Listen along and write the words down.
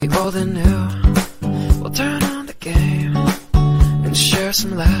old and new. We'll turn on the game and share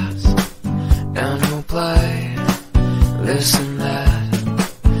some laughs, and we'll play this and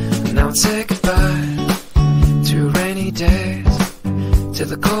that. Now say goodbye to rainy days, to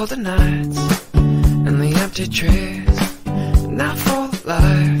the colder nights and the empty trees. Now full of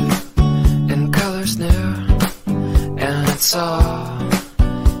life and colors new, and it's all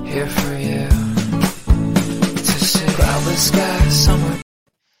here for you to see. Cloudless sky somewhere.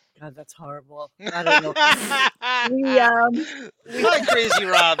 God, that's horrible. I don't know. We like Crazy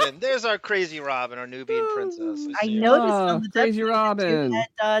Robin. There's our Crazy Robin, our Nubian princess. I see her. noticed on the Crazy Dutch Robin. you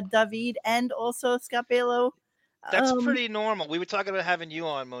had David and also Scott Balo. That's pretty normal. We were talking about having you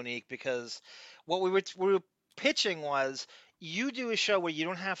on, Monique, because what we were pitching was you do a show where you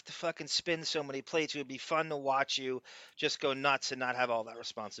don't have to fucking spin so many plates. It would be fun to watch you just go nuts and not have all that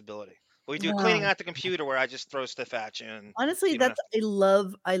responsibility. We do cleaning out the computer where I just throw stuff at you. And honestly, you don't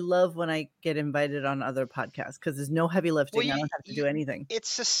I love when I get invited on other podcasts because there's no heavy lifting. I don't have to do anything.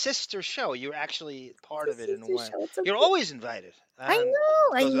 It's a sister show. You're actually part of it in a way. Show. You're always invited. I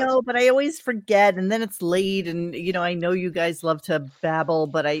know, but I always forget, and then it's late, and I know you guys love to babble,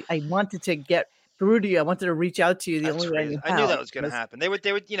 but I wanted to get through to you. I wanted to reach out to you. The only way I knew that was going to happen. They would,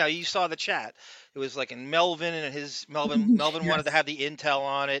 you saw the chat. It was like in Melvin and Melvin wanted to have the intel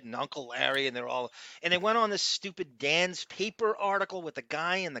on it, and Uncle Larry, and they went on this stupid Dan's paper article with the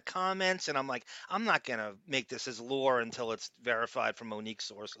guy in the comments, and I'm like, I'm not going to make this as lore until it's verified from Monique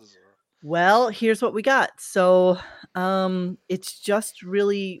sources. Well, here's what we got. So it's just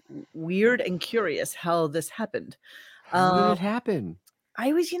really weird and curious how this happened. How did it happen?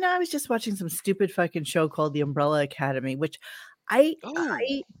 I was just watching some stupid fucking show called The Umbrella Academy, which I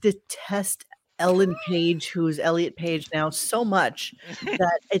detest Ellen Page, who's Elliot Page now, so much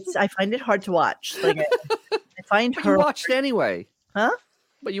that I find it hard to watch. Like I find but her. You watched it anyway, huh?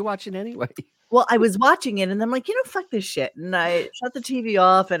 But you watch it anyway. Well, I was watching it, and I'm like, fuck this shit. And I shut the TV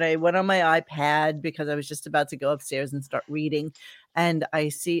off, and I went on my iPad because I was just about to go upstairs and start reading. And I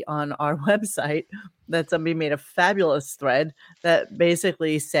see on our website that somebody made a fabulous thread that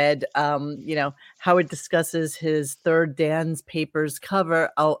basically said, Howard discusses his third Dan's Papers cover.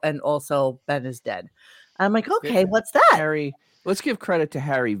 Oh, and also Ben is dead. I'm like, okay, what's that? Harry. Let's give credit to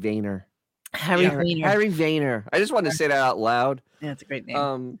Harry Vayner. Harry Vayner. Harry Vayner. I just wanted to say that out loud. Yeah, it's a great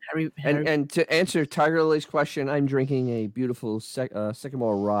name. Harry. And to answer Tiger Lily's question, I'm drinking a beautiful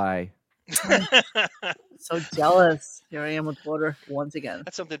Sycamore Rye. So jealous. Here I am with water once again.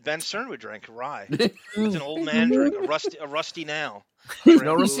 That's something Ben Stern would drink, rye. He's an old man drink, a rusty nail.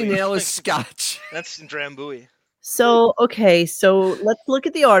 No, rusty nail is scotch. That's Drambuie. So, okay, so let's look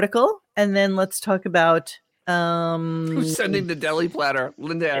at the article, and then let's talk about... Who's sending the deli platter?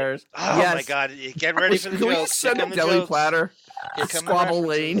 Linda Ayers. Oh, yes. My God. Get ready for the Can jokes. We send a deli platter? Squabble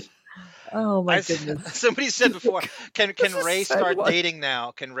Lane. Oh my goodness! Somebody said before, can Ray start dating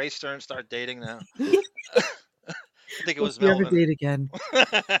now? Can Ray Stern start dating now? I think it was Melvin. Never date again.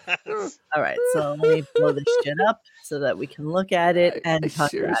 All right, so let me blow this shit up so that we can look at it and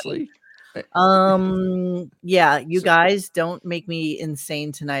talk seriously. About it. Yeah, you guys don't make me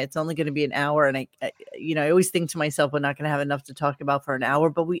insane tonight. It's only going to be an hour, and I always think to myself, we're not going to have enough to talk about for an hour,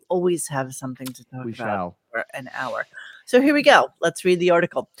 but we always have something to talk about for an hour. So here we go. Let's read the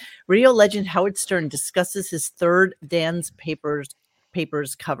article. Radio legend Howard Stern discusses his third Dan's Papers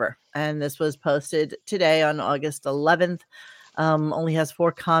cover. And this was posted today on August 11th. Only has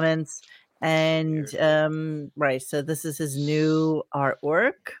 4 comments. And right, so this is his new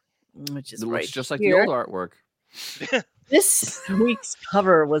artwork, which is looks just like the old artwork. This week's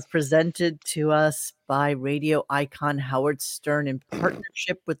cover was presented to us by radio icon Howard Stern in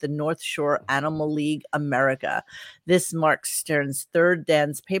partnership with the North Shore Animal League America. This marks Stern's third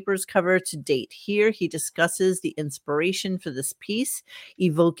Dan's Papers cover to date. Here, he discusses the inspiration for this piece,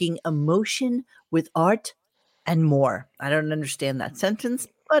 evoking emotion with art and more. I don't understand that sentence,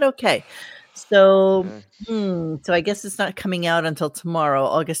 but okay. So, so I guess it's not coming out until tomorrow,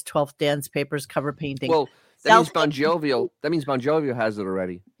 August 12th, Dan's Papers cover painting. Well, that means Bon Jovial has it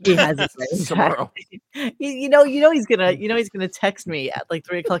already. He has it tomorrow. He's gonna text me at like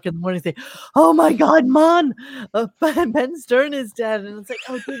 3:00 in the morning and say, "Oh my God, Mon, Ben Stern is dead," and it's like,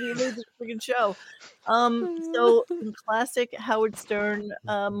 "Oh, dude, you made this freaking show." So in classic Howard Stern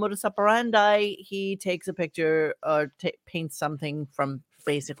modus operandi, he takes a picture or paints something from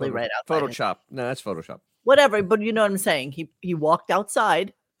basically right outside. Photoshop. No, that's Photoshop. Whatever, but you know what I'm saying. He walked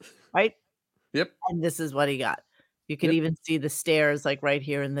outside, right? Yep. And this is what he got. You could even see the stairs like right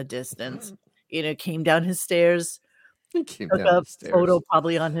here in the distance. Came down his stairs. He came took down a the stairs. photo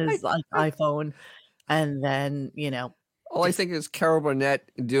probably on his iPhone. And then, All I think is Carol Burnett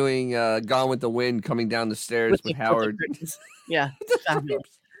doing Gone with the Wind, coming down the stairs with the Howard. curtains. Yeah,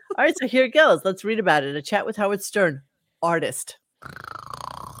 fabulous. All right, so here it goes. Let's read about it. A chat with Howard Stern, artist.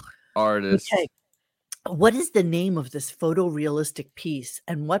 Artist. Okay. What is the name of this photorealistic piece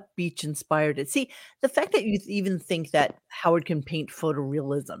and what beach inspired it? See, the fact that you even think that Howard can paint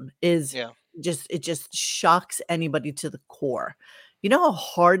photorealism is Yeah. it just shocks anybody to the core. You know how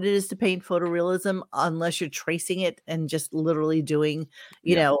hard it is to paint photorealism unless you're tracing it and just literally doing,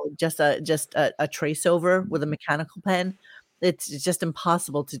 just a trace over with a mechanical pen. It's just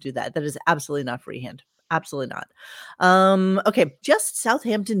impossible to do that. That is absolutely not freehand. Absolutely not. Okay, just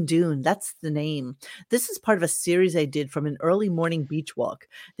Southampton Dune. That's the name. This is part of a series I did from an early morning beach walk.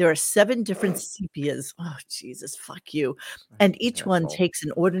 There are 7 different sepias. Oh, Jesus, fuck you. And each one Asshole. takes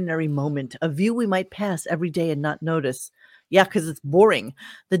an ordinary moment, a view we might pass every day and not notice. Yeah, because it's boring.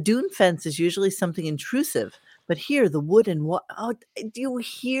 The dune fence is usually something intrusive, but here the wood and what? Oh, do you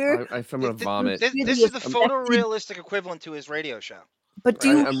hear? I'm going to vomit. This Really is the affected- photorealistic equivalent to his radio show. But do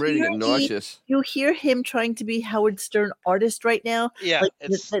you I'm ready to hear get nauseous. you hear him trying to be Howard Stern artist right now? Yeah, Like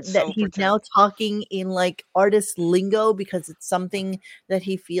it's that so he's pretend. now talking in like artist lingo because it's something that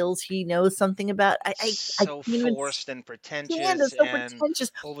he feels he knows something about. I so can't even forced and pretentious stand. It's so and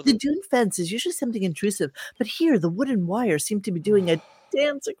pretentious. over The the dune fence is usually something intrusive, but here the wooden wire seemed to be doing a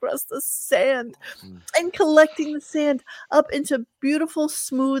dance across the sand and collecting the sand up into a beautiful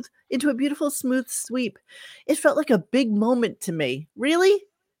smooth sweep. It felt like a big moment to me. Really?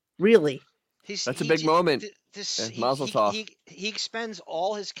 That's a big moment. Mazel tov. He expends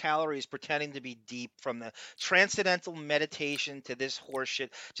all his calories pretending to be deep, from the transcendental meditation to this horseshit.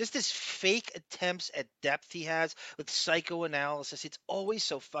 Just this fake attempts at depth he has with psychoanalysis. It's always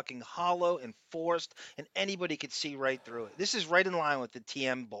so fucking hollow and forced, and anybody could see right through it. This is right in line with the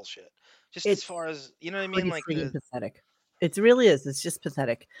TM bullshit. Just as It's far as, you know what I Pretty mean? Like freaking pathetic. It really is. It's just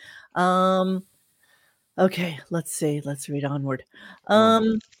pathetic. Okay, let's see. Let's read onward.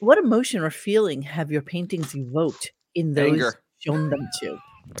 What emotion or feeling have your paintings evoked in those Anger. shown them to?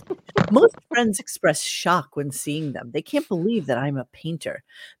 Most friends express shock when seeing them. They can't believe that I'm a painter.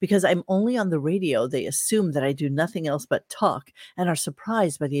 Because I'm only on the radio, they assume that I do nothing else but talk and are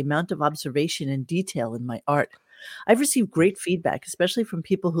surprised by the amount of observation and detail in my art. I've received great feedback, especially from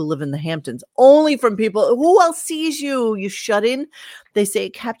people who live in the Hamptons. Only from people who else sees you, you shut in. They say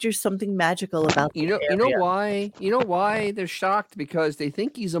it captures something magical about You know why they're shocked? Because they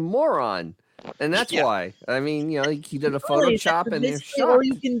think he's a moron. And that's Yeah. why. I mean, he did a Really, Photoshop and they're basically all shocked.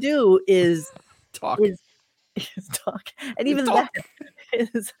 you can do is Talk. is talk, and even Talk.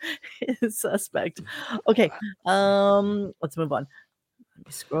 that is suspect. Okay, let's move on. Let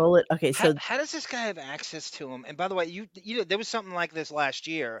me scroll it. Okay, so How does this guy have access to him? And by the way, you know, there was something like this last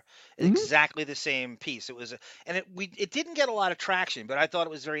year, Mhm. exactly the same piece. It was, it didn't get a lot of traction, but I thought it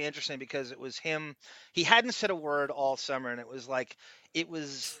was very interesting because it was him. He hadn't said a word all summer, and it was like it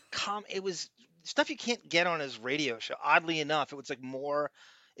was stuff you can't get on his radio show. Oddly enough, it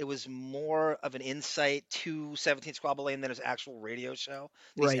was more of an insight to 17 Squabble Lane than his actual radio show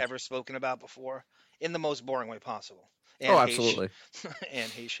that Right. he's ever spoken about before, in the most boring way possible. Oh, And hey, absolutely.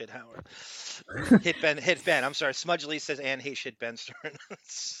 and hey shit Howard. Hit Ben. I'm sorry. Smudge Lee says and hey shit Ben Stern.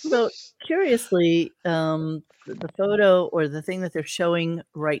 So curiously, the photo or the thing that they're showing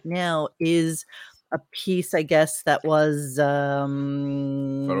right now is a piece, I guess, that was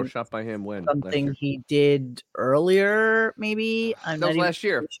Photoshop by him when? Last something year? he did earlier, maybe. I'm That not was even last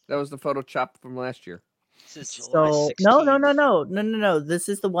year. sure. That was the Photoshop from last year. This is July So 16th. no. This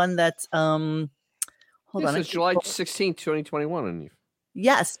is the one that's hold on. This is July 16th, 2021. And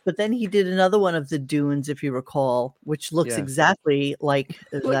Yes, but then he did another one of the dunes, if you recall, which looks Yeah. exactly like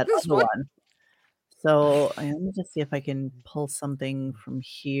that this other one. one. So let me just see if I can pull something from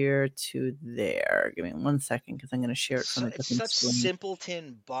here to there. Give me 1 second because I'm going to share it from a It's different such screen.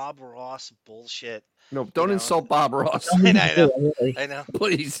 simpleton Bob Ross bullshit. no, don't know. insult Bob Ross, I know. Really. I know.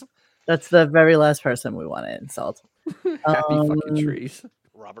 please. That's the very last person we want to insult. Happy fucking trees.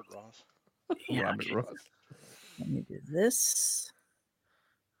 Robert Ross. Yeah, Robert okay. Ross. Let me do this.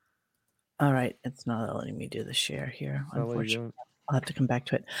 All right, it's not letting me do the share here. I'll let you Unfortunately, do it. I'll have to come back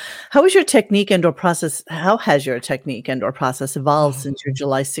to it. How has your technique and or process evolved since your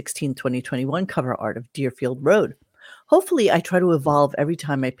July 16, 2021 cover art of Deerfield Road? Hopefully, I try to evolve every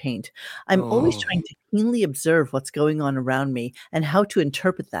time I paint. I'm always Oh. trying to keenly observe what's going on around me and how to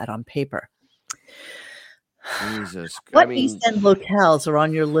interpret that on paper. Jesus. What East End locales are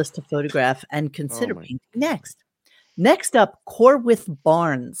on your list to photograph and consider my painting next? Next up, Corwith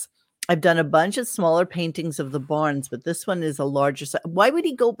Barnes. I've done a bunch of smaller paintings of the barns, but this one is a larger size. Why would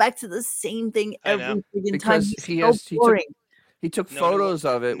he go back to the same thing I know. every freaking time? Because He's so boring. he took No new- photos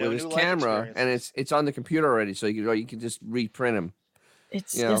of it no with his new life camera, and experiences. it's on the computer already, so you can just reprint them.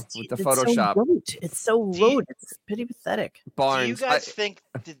 It's You know, just with the it's Photoshop. So rote. It's so Do you- rote. It's pretty pathetic. Barnes. Do you guys think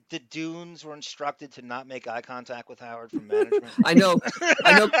the Dunes were instructed to not make eye contact with Howard from management? I know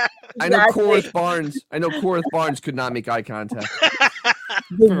Exactly. Corinth Barnes. I know Corinth Barnes could not make eye contact.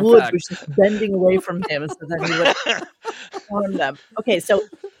 The For a wood fact. was just bending away from him so that he would harm them. Okay, so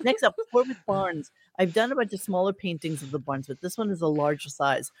next up, Corbett Barnes. I've done a bunch of smaller paintings of the barns, but this one is a larger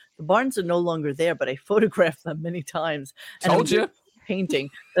size. The barns are no longer there, but I photographed them many times. And Told I'm you. painting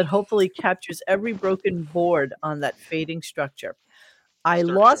that hopefully captures every broken board on that fading structure. I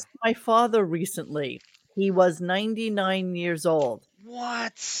lost my father recently. He was 99 years old.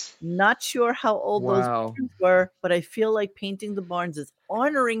 What? Not sure how old those Wow. barns were, but I feel like painting the barns is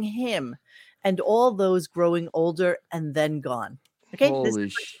honoring him and all those growing older and then gone. Okay, this Holy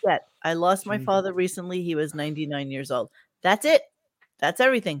is what you get. I lost my Gee. father recently. He was 99 years old. That's it. That's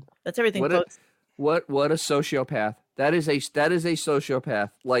everything. That's everything, What folks. What a sociopath. That is a sociopath.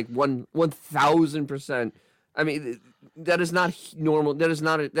 Like 1,000%. I mean, that is not normal. That is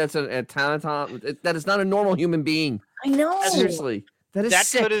not that's an automaton. That is not a normal human being. I know. Seriously. That is That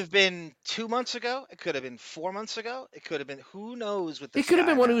sick. could have been 2 months ago. It could have been 4 months ago. It could have been who knows what this It could have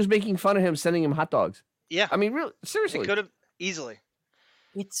guy been one who now. was making fun of him, sending him hot dogs. Yeah, I mean, really, it seriously. could have easily.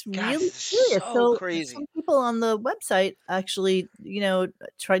 It's God, really this is serious. so So crazy. some people on the website actually,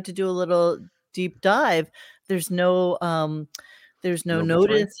 tried to do a little deep dive. There's no No notice,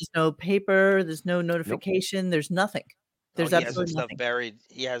 obituary? there's no paper, there's no notification, there's nothing. There's he has that absolutely stuff nothing. buried.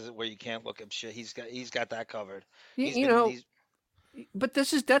 He has it where you can't look up shit. He's got that covered. He's You been- know, he's- but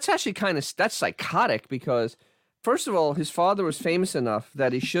that's actually that's psychotic because, first of all, his father was famous enough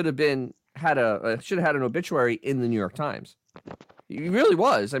that he should have had an obituary in the New York Times. He really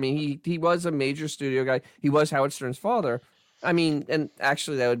was. I mean, he was a major studio guy. He was Howard Stern's father. I mean, and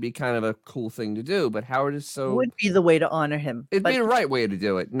actually that would be kind of a cool thing to do. But Howard is so. Would be the way to honor him. It'd But be the right way to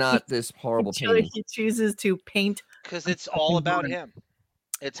do it, not this horrible painting. he chooses to paint. Because it's all about boring. him.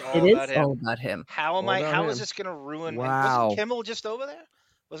 It's all It is about him. all about him. How am all I? about How is him. this going to ruin? Wow. Wasn't Kimmel just over there?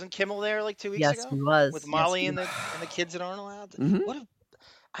 Wasn't Kimmel there like 2 weeks Yes, ago he was. with Yes, Molly he and was. the kids that aren't allowed? Mhm. What?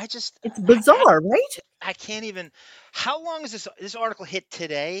 It's bizarre, right? I can't even. How long is this article hit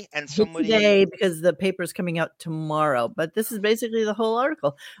today? And Hit somebody today because the paper is coming out tomorrow. But this is basically the whole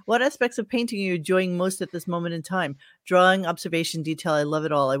article. What aspects of painting are you enjoying most at this moment in time? Drawing, observation, detail. I love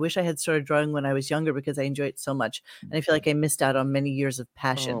it all. I wish I had started drawing when I was younger because I enjoy it so much, and I feel like I missed out on many years of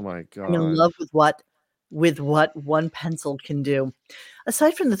passion. Oh my god! I'm in love with what one pencil can do.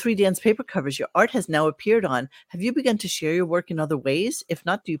 Aside from the 3 dance paper covers your art has now appeared on, have you begun to share your work in other ways? If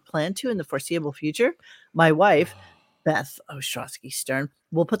not, do you plan to in the foreseeable future? My wife, Beth Ostrowski Stern,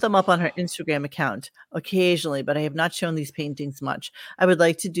 will put them up on her Instagram account occasionally, but I have not shown these paintings much. I would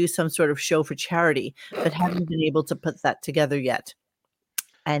like to do some sort of show for charity, but haven't been able to put that together yet.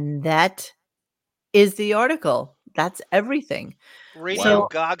 And that is the article. That's everything. Radio Wow.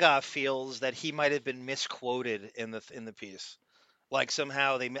 Gaga feels that he might have been misquoted in the piece. Like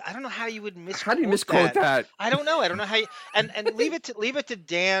somehow I don't know how you would misquote. How do you misquote that? I don't know. I don't know how you and leave it to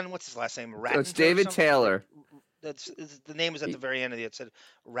Dan. What's his last name? Ratner. It's David Taylor. The name was at the very end of it. It said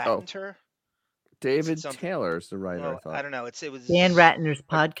Ratner. David something- Taylor is the writer. Well, I thought. I don't know. It was Dan Ratner's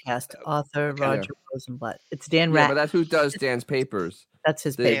podcast, author okay. Roger Rosenblatt. It's Dan Yeah, Ratner. but that's who does Dan's papers. That's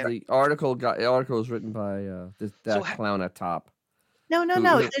his The, paper. the article is written by that how- clown at top. No. who-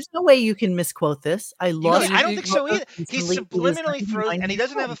 There's no way you can misquote this. I You know, lost. I don't think so either. He Recently, was subliminally throws, 99 and he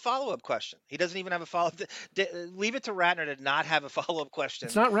doesn't have a years follow-up question. He doesn't even have a follow-up. Leave it to Ratner to not have a follow-up question.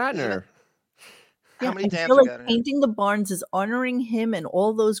 It's not Ratner. How Yeah, many I dance feel we like got in here? painting the barns is honoring him and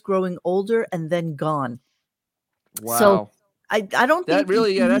all those growing older and then gone. Wow. I don't That think you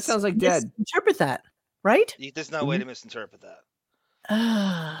really- can yeah, that sounds like dead. Interpret that, right? There's no way to misinterpret that.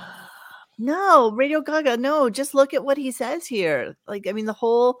 No, Radio Gaga. No, just look at what he says here. Like, I mean, the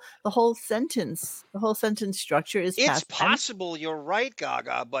whole sentence structure is It's past tense. possible you're right,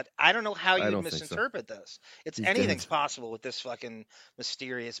 Gaga, but I don't know how I you'd don't think so. misinterpret this. It's He's anything's dead. possible with this fucking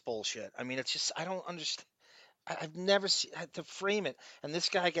mysterious bullshit. I mean, it's just I don't understand. I've never had to frame it, and this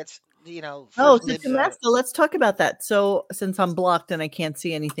guy gets Oh, first Sister dibs at it. Master, let's talk about that. So, since I'm blocked and I can't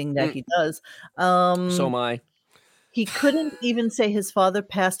see anything that he does, So am I. he couldn't even say his father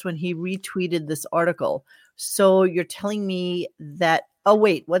passed when he retweeted this article. So you're telling me that? Oh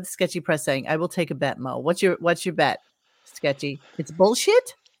wait, what's Sketchy Press saying? I will take a bet, Mo. What's your bet, Sketchy? It's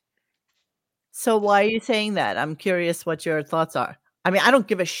bullshit. So why are you saying that? I'm curious what your thoughts are. I mean, I don't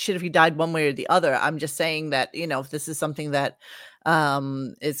give a shit if he died one way or the other. I'm just saying that, if this is something that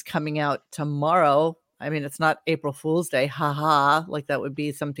is coming out tomorrow, I mean, it's not April Fool's Day, haha, like that would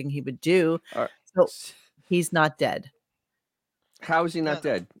be something he would do. All right. So he's not dead. How is he not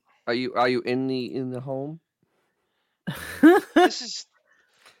dead? Are you in the home? This is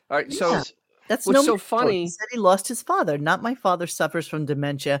All right. So that's what's so miracle. funny? He said he lost his father. Not my father suffers from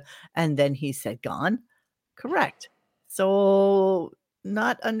dementia, and then he said gone. Correct. So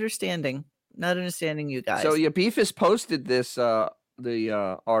not understanding you guys. So Beefus posted this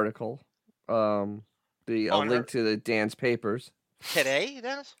the article, the link to the Dan's papers today,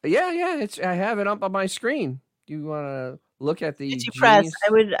 Dennis. Yeah. I have it up on my screen. You want to look at the press?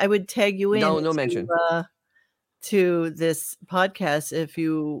 I would tag you in. No mention to this podcast if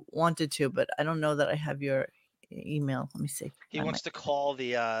you wanted to, but I don't know that I have your email. Let me see. He wants to call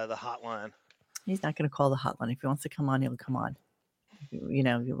the hotline. He's not going to call the hotline. If he wants to come on, he'll come on.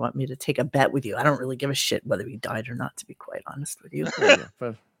 You want me to take a bet with you? I don't really give a shit whether he died or not, to be quite honest with you.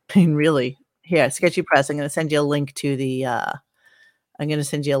 I mean, really. Here, Sketchy Press. I'm going to send you a link to the. I'm going to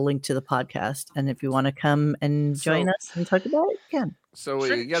send you a link to the podcast, and if you want to come and join us and talk about it, you can. So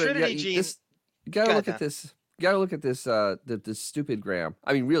you got to look at this. You got to look at this. The stupid Graham.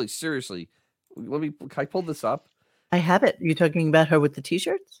 I mean, really, seriously. Can I pull this up? I have it. You talking about her with the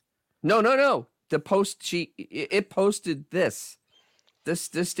t-shirts? No. The post it posted this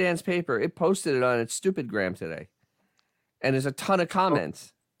Dan's paper. It posted it on its stupid Gram today, and there's a ton of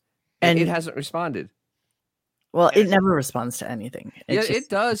comments, and it hasn't responded. Well, it never responds to anything. It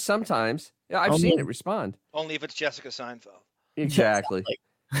does sometimes. Yeah, I've seen it respond. Only if it's Jessica Seinfeld. Exactly.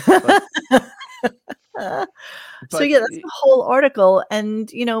 So yeah, that's the whole article. And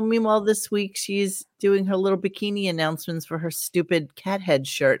meanwhile, this week she's doing her little bikini announcements for her stupid cat head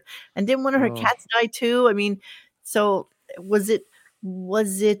shirt. And didn't one of her cats die too? I mean, so was it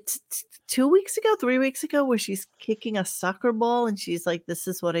 2 weeks ago, 3 weeks ago, where she's kicking a soccer ball and she's like, "This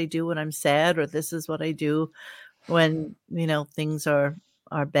is what I do when I'm sad," or "This is what I do when things are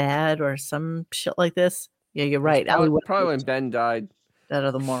bad," or some shit like this. Yeah, you're right. Probably when Ben died. That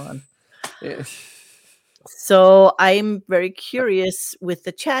other moron. Yeah. So I'm very curious with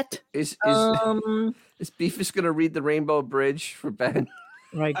the chat. Is Beefus going to read the Rainbow Bridge for Ben?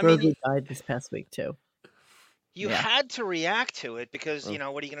 Right, Grogu died this past week too. You had to react to it because what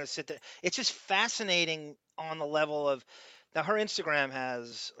are you going to sit there? It's just fascinating on the level of now. Her Instagram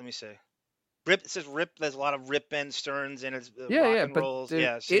has, let me see, Rip. It says Rip. There's a lot of Rip Ben Stearns in it. But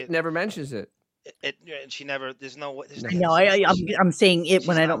it never mentions it. She never. There's no. No, I'm saying it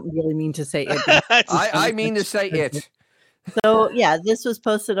when I don't really mean to say it. I mean to say it. So yeah, this was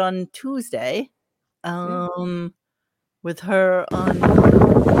posted on Tuesday, with her on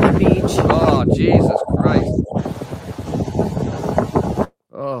the beach. Oh Jesus Christ!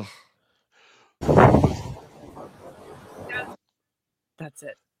 Oh, that's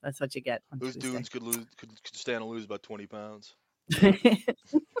it. That's what you get. Those dudes could stand to lose about 20 pounds.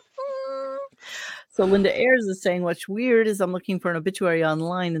 So Linda Ayers is saying, "What's weird is I'm looking for an obituary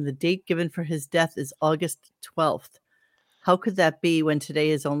online, and the date given for his death is August 12th. How could that be when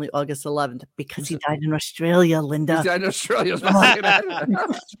today is only August 11th? Because he died in Australia, Linda. He died in Australia.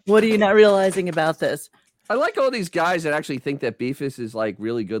 What are you not realizing about this? I like all these guys that actually think that Beefus is like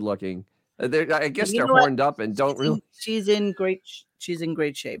really good looking. I guess they're horned up and don't really. She's in great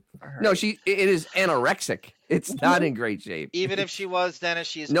shape for her. No, it is anorexic. It's not in great shape. Even if she was, Dennis,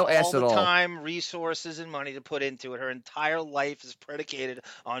 she has no all the time, resources, and money to put into it. Her entire life is predicated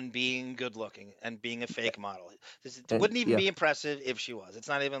on being good looking and being a fake model. It wouldn't even be impressive if she was. It's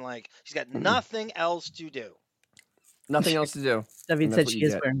not even like she's got nothing else to do. Nothing else to do. David said she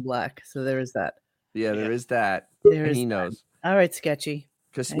is wearing black, so there is that. Yeah, there is that. He knows. All right, Sketchy.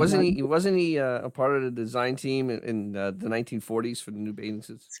 Because wasn't he a part of the design team in the 1940s for the new bathing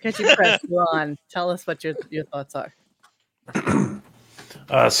suits? Sketchy Press, Ron, tell us what your thoughts are.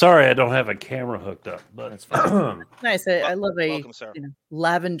 Sorry, I don't have a camera hooked up, but that's fine. Nice. I love a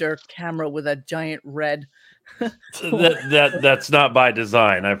lavender camera with a giant red. That's not by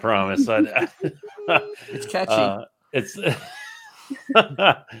design, I promise. It's catchy. It's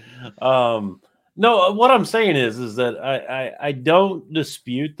no, what I'm saying is that I don't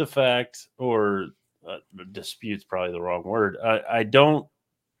dispute the fact, or dispute's probably the wrong word. I don't,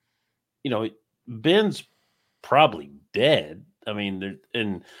 Ben's probably dead. I mean,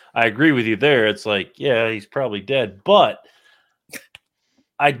 and I agree with you there. It's like, yeah, he's probably dead, but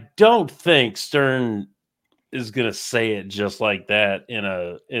I don't think Stern is going to say it just like that in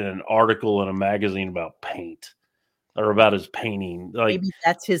an article in a magazine about paint. or about his painting. Like, Maybe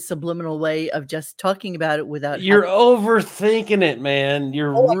that's his subliminal way of just talking about it without. you're overthinking it, man.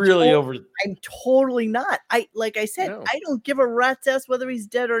 You're Oh, I'm really I'm totally not. Like I said, No. I don't give a rat's ass whether he's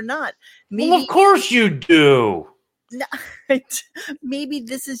dead or not. Well, of course you do. No, maybe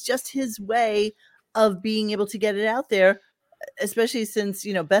this is just his way of being able to get it out there, especially since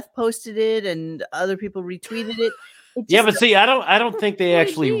Beth posted it and other people retweeted it. Yeah, but see, I don't think they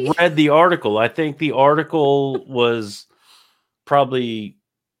actually read the article. I think the article was probably.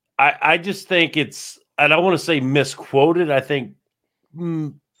 I just think it's. I don't want to say misquoted. I think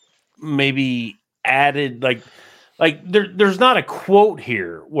maybe added like there's not a quote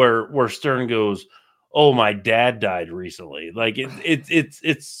here where Stern goes, "Oh, my dad died recently." Like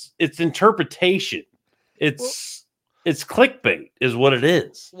it's interpretation. It's clickbait is what it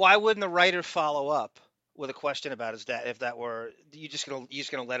is. Why wouldn't the writer follow up with a question about his dad? If that were you just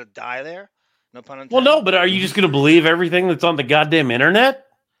gonna let it die there? No pun intended. Well, no, but are you just going to believe everything that's on the goddamn internet?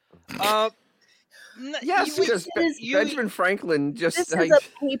 Yes, because Benjamin Franklin just This is a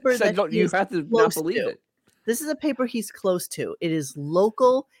paper said that you he's have to not close believe to. it. This is a paper he's close to. It is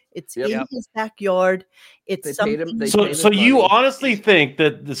local. It's Yep. in his backyard. It's They paid him- something. they So, paid so him you money. honestly think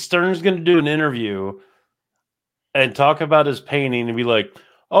that the Stern's going to do an interview and talk about his painting and be like,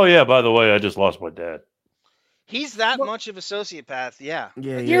 "Oh yeah, by the way, I just lost my dad." He's that much of a sociopath. Yeah.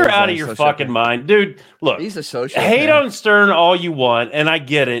 Yeah, You're out of your fucking mind, dude. Look, He's a sociopath. hate on Stern all you want, and I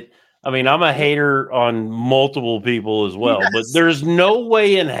get it. I mean, I'm a hater on multiple people as well, but there's no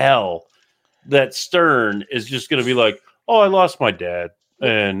way in hell that Stern is just going to be like, "Oh, I lost my dad,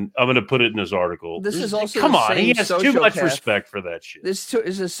 and I'm going to put it in this article." This is also come the on. He same has too much sociopath. respect for that shit. This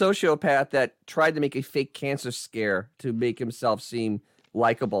is a sociopath that tried to make a fake cancer scare to make himself seem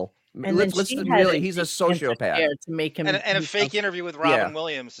likable. And then she had He's a sociopath. scare to make him And a himself- fake interview with Robin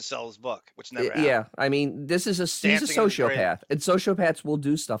Williams to sell his book, which never happened. Yeah, I mean, he's a Dancing in the sociopath, and sociopaths will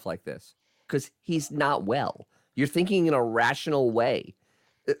do stuff like this because he's not well. You're thinking in a rational way.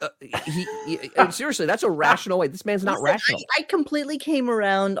 Seriously, that's a rational way. This man's not Listen, rational. I completely came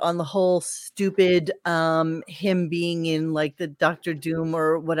around on the whole stupid him being in like the Doctor Doom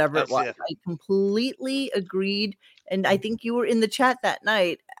or whatever it was. That's it. I completely agreed, and I think you were in the chat that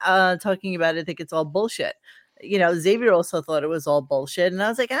night talking about it. I think it's all bullshit. Xavier also thought it was all bullshit, and I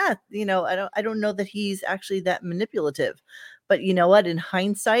was like, I don't know that he's actually that manipulative. But you know what? In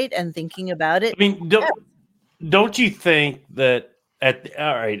hindsight and thinking about it, I mean, don't you think that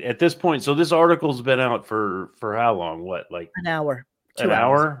at this point? So this article's been out for how long? What, like an hour? An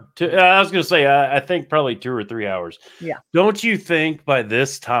hour? I was going to say, I think probably 2 or 3 hours. Yeah. Don't you think by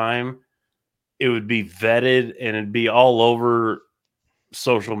this time it would be vetted and it'd be all over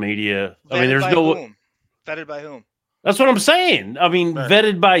social media? I mean, there's whom? Vetted by whom? That's what I'm saying. I mean,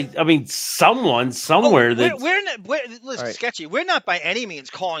 vetted by, someone somewhere. Listen, Sketchy. We're not by any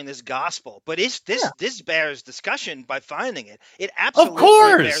means calling this gospel, but this bears discussion by finding it. It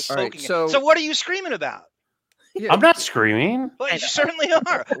absolutely bears poking it. So what are you screaming about? Yeah. I'm not screaming. Well, you certainly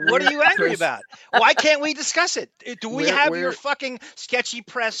are. What are you angry about? Why can't we discuss it? Do we have your fucking Sketchy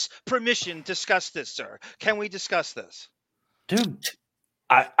Press permission to discuss this, sir? Can we discuss this? Dude,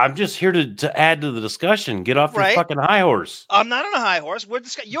 I'm just here to add to the discussion. Get off your fucking high horse. I'm not on a high horse.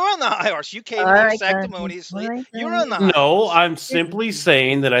 You're on the high horse. You came here sanctimoniously. You're on the high horse. No, I'm simply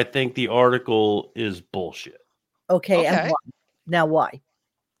saying that I think the article is bullshit. Okay. And why? Now why?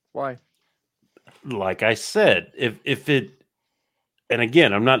 Why? Like I said, if it, and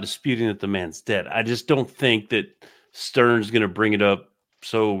again, I'm not disputing that the man's dead. I just don't think that Stern's going to bring it up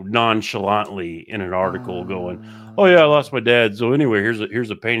so nonchalantly in an article going, "Oh yeah, I lost my dad. So anyway, here's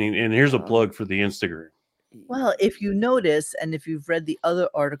a painting and here's a plug for the Instagram." Well, if you notice, and if you've read the other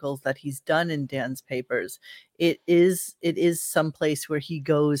articles that he's done in Dan's papers, it is some place where he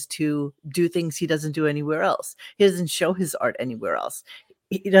goes to do things he doesn't do anywhere else. He doesn't show his art anywhere else.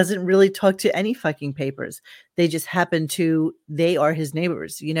 He doesn't really talk to any fucking papers. They just happen to, they are his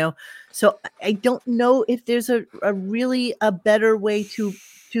neighbors, So I don't know if there's a really a better way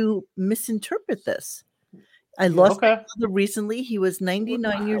to misinterpret this. I lost my father recently. He was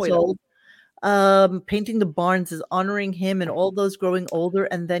 99 years old. Painting the barns is honoring him and all those growing older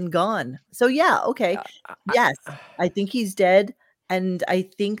and then gone. So yeah, okay. Yes, I think he's dead. And I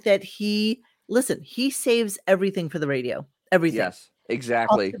think that he saves everything for the radio. Everything. Yes.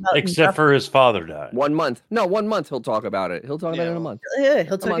 Exactly. Except for his father died. 1 month. No, 1 month he'll talk about it. He'll talk about it in a month. Yeah,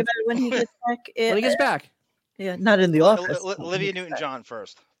 he'll talk about it when he gets back. When he gets back. Yeah, not in the office. Olivia Newton-John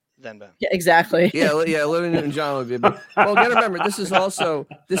first, then Ben. Yeah, exactly. Yeah, Olivia Newton-John would be. Well, gotta remember, this is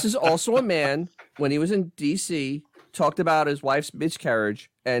also a man when he was in D.C. talked about his wife's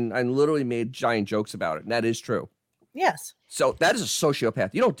miscarriage and literally made giant jokes about it, and that is true. Yes. So that is a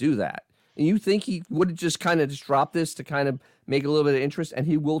sociopath. You don't do that. And you think he would have just kind of just dropped this to kind of make a little bit of interest, and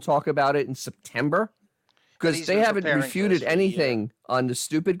he will talk about it in September? Because He's they been haven't preparing for refuted this for a year. anything on the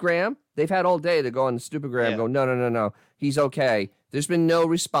stupid gram. They've had all day to go on the stupid gram, Yeah. go, no, he's okay. There's been no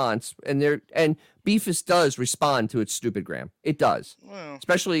response, and Beefus does respond to its stupid gram. It does, Well,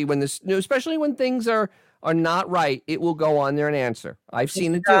 especially when things are not right. It will go on there and answer. I've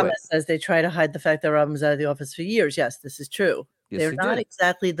seen it do Thomas it. says they try to hide the fact that Robin was out of the office for years. Yes, this is true. Yes, They're he not did.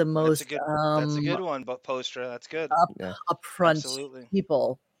 exactly the most that's a good one, but Postra, that's good. Yeah. upfront Absolutely.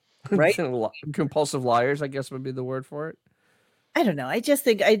 people, right? Compulsive liars, I guess, would be the word for it. I don't know. I just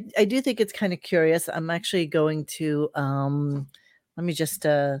think I do think it's kind of curious. I'm actually going to let me just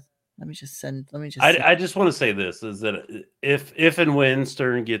send. I just want to say this is that if and when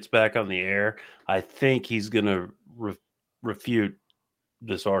Stern gets back on the air, I think he's going to refute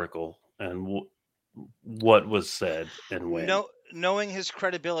this article and what was said and when. Knowing his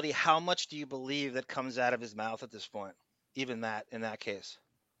credibility, how much do you believe that comes out of his mouth at this point? Even that, in that case,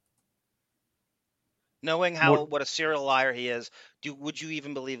 knowing what a serial liar he is, would you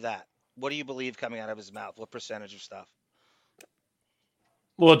even believe that? What do you believe coming out of his mouth? What percentage of stuff?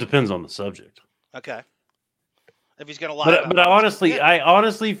 Well, it depends on the subject. Okay. If he's going to lie, But I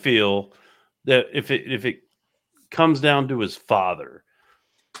honestly feel that if it comes down to his father,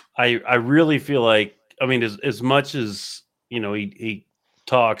 I really feel like, I mean, as much as, you know, he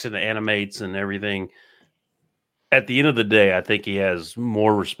talks and animates and everything, at the end of the day, I think he has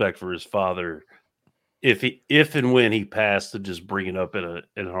more respect for his father if and when he passed to just bring it up in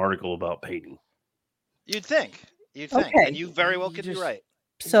an article about painting. You'd think, Okay. and you very well could be right.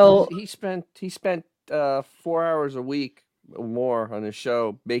 So he spent 4 hours a week or more on his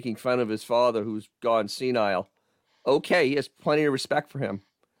show making fun of his father who's gone senile. Okay, he has plenty of respect for him.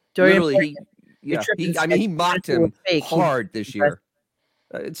 Dorian Literally, Your trip is he fake. mocked Your trip him was fake. hard this year.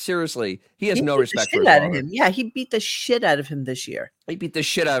 Seriously, he has He no beat the respect for shit his out of father. him. Yeah, he beat the shit out of him this year. He beat the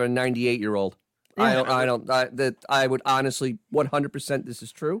shit out of a 98-year-old. Yeah. I would honestly 100% this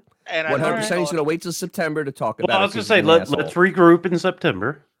is true. And 100% he's going to. to wait till September to talk about Well, I it. was going 'cause to say, he's an let's asshole. regroup in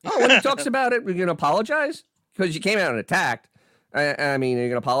September. Oh, when he talks about it, we're going to apologize? Because you came out and attacked. I mean, are you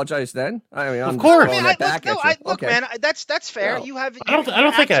going to apologize then? I mean, I'm just course. throwing that back at you. Look, Okay. man, that's fair. No. You have. I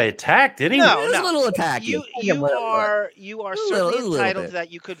don't think I attacked anyone. No, It was a little attacking. You are certainly little entitled bit. to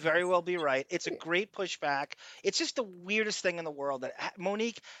that. You could very well be right. It's a great pushback. It's just the weirdest thing in the world that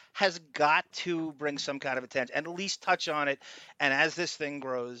Monique has got to bring some kind of attention and at least touch on it. And as this thing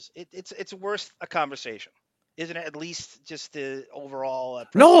grows, it's worth a conversation, isn't it? At least just the overall.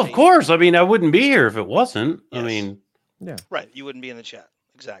 No, of presentation. course. I mean, I wouldn't be here if it wasn't. I Yes. mean, Right. You wouldn't be in the chat.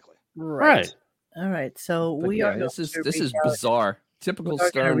 Exactly. right. All right. So But we yeah, are. this is going to reach out- bizarre. Typical We are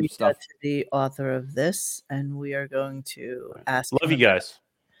going to Stern reach stuff. out to the author of this, and we are going to ask. Love him you guys.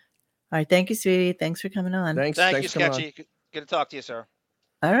 All right. Thank you, sweetie. Thanks for coming on. Thanks Thank you, for coming on. Sketchy. Good to talk to you, sir.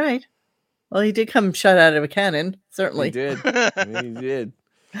 All right. Well, he did come shot out of a cannon, certainly. He did. He did.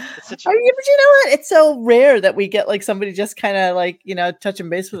 It's such But you know what? It's so rare that we get like somebody just kind of like, you know, touching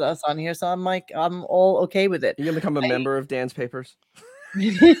base with us on here. So I'm like, I'm all okay with it. You're going to become a member of Dan's Papers?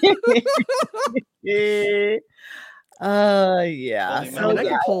 Yeah. Well, So I mean, I yeah,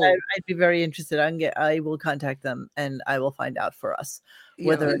 can pull- I'd be very interested. I will contact them and I will find out for us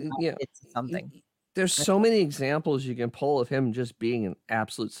whether or not it's something. There's so many examples you can pull of him just being an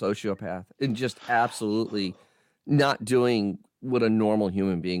absolute sociopath and just absolutely not doing what a normal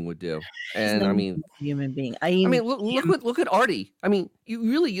human being would do. And I mean, human being. I mean, look at Artie. I mean, you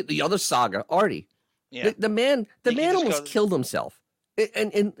really the other saga, Artie. Yeah. The man You can just almost go- killed himself,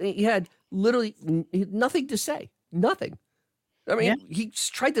 and he had literally nothing to say. Nothing. I mean, he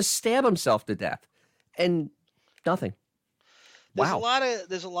tried to stab himself to death, and nothing. There's Wow.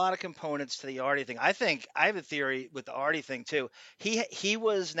 a lot of components to the Artie thing. I think I have a theory with the Artie thing too. He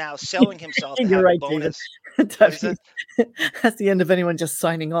was now selling himself to You're have right, a bonus. David. That's the end of anyone just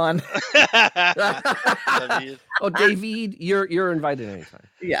signing on. David. Oh, David, you're invited anytime.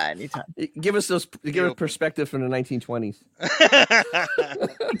 Yeah, anytime. Give us perspective from the 1920s.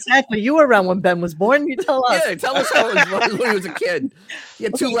 Exactly. You were around when Ben was born. You tell us. Yeah, tell us how it was when he was a kid. He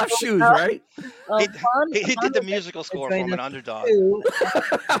had two Okay, left so, shoes, right? He Fawn did the was musical score join from an us underdog. too.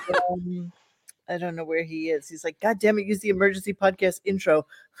 I don't know where he is. He's like, God damn it, use the emergency podcast intro.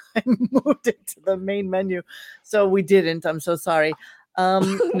 I moved it to the main menu. So we didn't. I'm so sorry.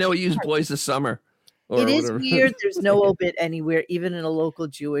 No, we use Boys of Summer. or It is whatever. weird. There's no obit anywhere, even in a local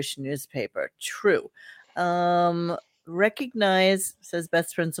Jewish newspaper. True. recognize, says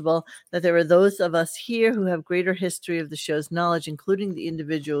Beth's principal, that there are those of us here who have greater history of the show's knowledge, including the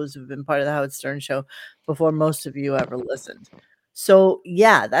individuals who've been part of the Howard Stern show before most of you ever listened. So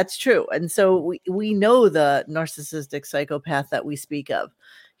yeah, that's true. And so we know the narcissistic psychopath that we speak of.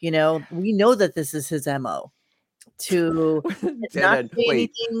 We know that this is his MO, to not end. say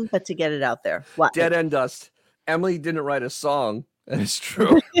Wait. anything, but to get it out there. What? Dead End Dust. Emily didn't write a song. That is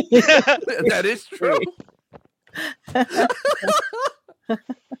true. That is true.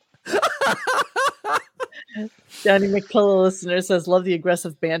 Johnny McCullough listener says, love the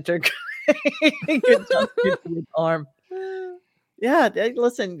aggressive banter. Good job, good arm. Yeah,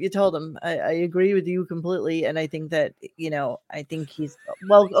 listen, you told him. I agree with you completely. And I think that, I think he's,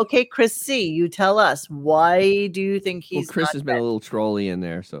 well, okay, Chris C., you tell us. Why do you think he's Chris not has been dead? a little trolly in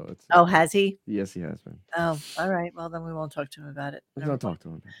there, so it's. Oh, has he? Yes, he has been. Oh, all right. Well, then we won't talk to him about it. We're Never gonna mind.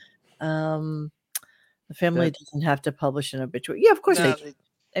 talk to him. The family doesn't have to publish an obituary. Yeah, of course No, they can.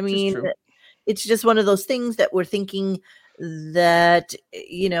 I mean, it's just one of those things that we're thinking that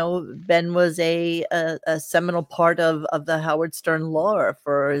Ben was a seminal part of the Howard Stern lore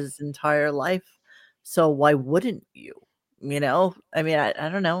for his entire life. So why wouldn't you? I mean, I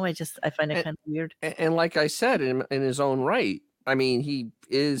don't know. I find it kind of weird. And like I said, in his own right, I mean, he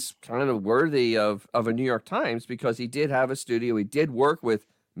is kind of worthy of a New York Times because he did have a studio. He did work with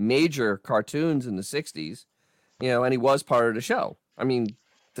major cartoons in the 60s, and he was part of the show. I mean,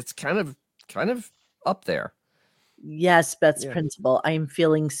 that's kind of up there. Yes, Beth's principal. I am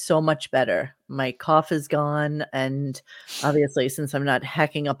feeling so much better. My cough is gone, and obviously, since I'm not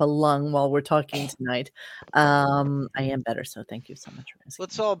hacking up a lung while we're talking tonight, I am better. So thank you so much for asking.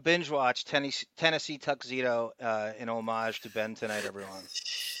 Let's all binge watch Tennessee Tuxedo in homage to Ben tonight, everyone.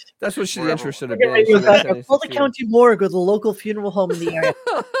 That's what the intro should have Call been. the county morgue or the local funeral home in the area.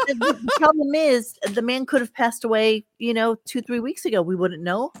 The problem is, the man could have passed away, 2-3 weeks ago. We wouldn't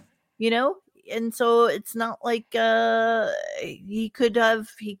know, and so it's not like he could have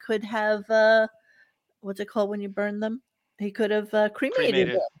what's it called when you burn them? He could have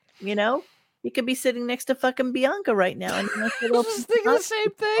cremated them, He could be sitting next to fucking Bianca right now. And I was just thinking the same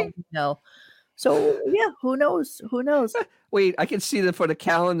thing. No. So yeah, who knows? Wait, I can see for the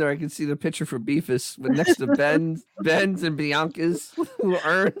calendar. I can see the picture for Beefus with next to Ben's and Bianca's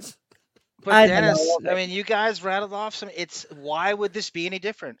urns. But Dennis, I mean, you guys rattled off some. Why would this be any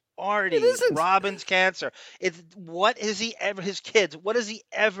different? Artie, Robin's cancer. What has he ever? His kids. What has he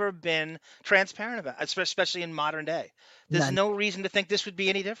ever been transparent about? Especially in modern day. There's no reason to think this would be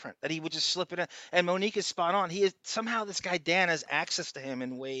any different. That he would just slip it in. And Monique is spot on. He is somehow this guy Dan has access to him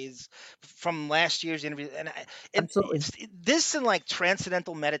in ways from last year's interview. And absolutely, this and like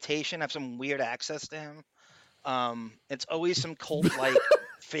transcendental meditation have some weird access to him. It's always some cult like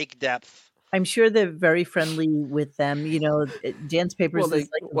fake depth. I'm sure they're very friendly with them. Dance Papers is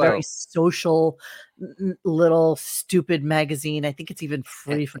like a very social, little stupid magazine. I think it's even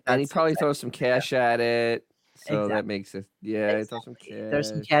free for that. And he probably throws some cash at it. So that makes it, he throws some cash. There's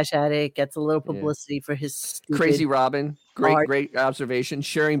some cash at it. Gets a little publicity for his stupid Crazy Robin. Great observation.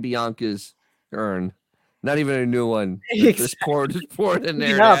 Sharing Bianca's urn. Not even a new one. Just poured in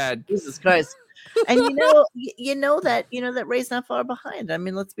there. Jesus Christ. And you know that Ray's not far behind. I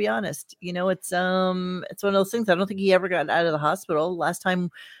mean, let's be honest. It's one of those things. I don't think he ever got out of the hospital. Last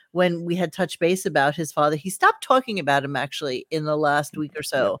time when we had touch base about his father, he stopped talking about him actually in the last week or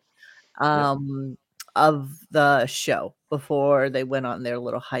so of the show before they went on their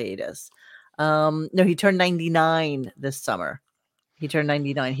little hiatus. No, he turned 99 this summer. He turned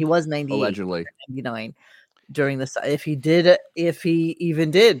 99. He was 98. Allegedly 99 during this. If he even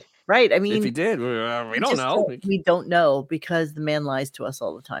did. Right. I mean, if he did, we don't know. We don't know because the man lies to us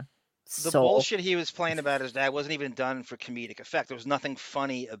all the time. The bullshit he was playing about his dad wasn't even done for comedic effect. There was nothing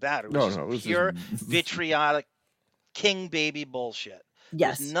funny about it. It was just pure vitriolic king baby bullshit.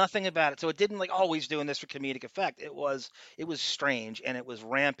 Yes. There's nothing about it. So it didn't like always doing this for comedic effect. It was strange and it was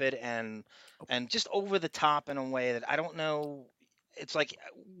rampant and just over the top in a way that I don't know. It's like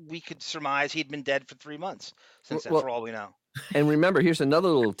we could surmise he'd been dead for 3 months since then, for all we know. And remember, here's another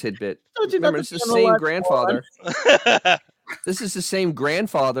little tidbit. Remember, it's the same grandfather. This is the same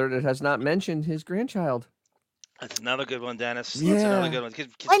grandfather that has not mentioned his grandchild. That's another good one, Dennis. That's another good one.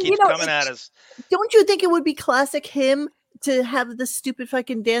 Keeps coming at us. Don't you think it would be classic him to have the stupid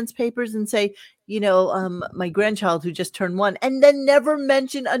fucking Dance Papers and say, my grandchild who just turned 1, and then never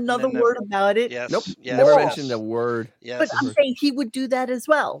mention another word about it? Yes. Nope. Yes. Never mentioned a word. Yes. But I'm saying he would do that as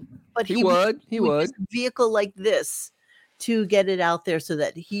well. But he would. use a vehicle like this to get it out there so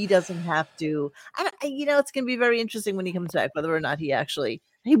that he doesn't have to. It's going to be very interesting when he comes back, whether or not he actually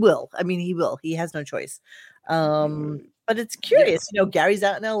He will. I mean, he will. He has no choice. But it's curious. You know, Gary's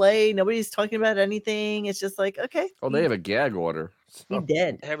out in LA. Nobody's talking about anything. It's just like, okay. Oh, they have a gag order. He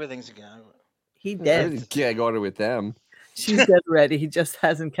dead. Everything's a guy. He dead. Everything's gag order with them. She's dead already. He just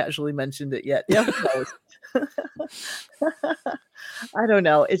hasn't casually mentioned it yet. Yeah, who knows? I don't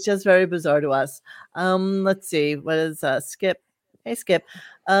know. It's just very bizarre to us. Let's see. What is Skip? Hey, Skip.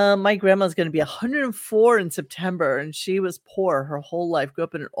 My grandma's going to be 104 in September, and she was poor her whole life. Grew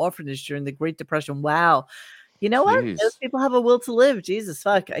up in an orphanage during the Great Depression. Wow. You know what? Jeez. Those people have a will to live. Jesus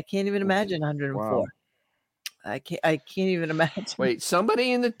fuck. I can't even imagine 104. Wow. I can't even imagine. Wait,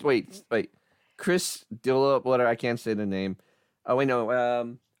 somebody in the wait. Chris Dillop, whatever, I can't say the name. Oh, wait, no.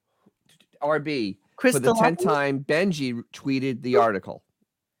 RB. Chris For the 10th Dillop? time, Benji tweeted the article.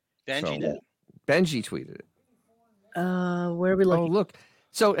 Benji So, did. Benji tweeted it. Where are we Oh, looking? look.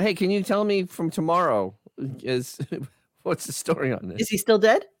 So, hey, can you tell me from tomorrow what's the story on this? Is he still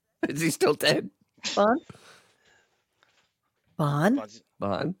dead? Is he still dead? Bon? Bon? Bonds-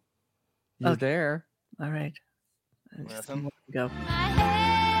 Bon? You're Okay. there. All right. I just Nothing? go.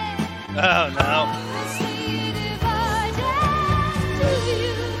 Oh no.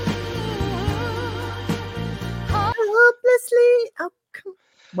 Hopelessly. Oh, come.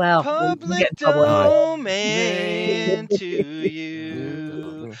 Wow. we're Public getting trouble. domain to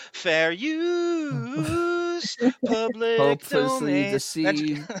you. Fair use. Public Hopelessly domain.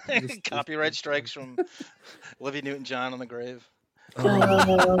 deceived. That's copyright strikes from Olivia Newton-John on the grave. You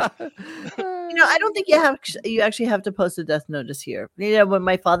know, I don't think you actually have to post a death notice here. You know, when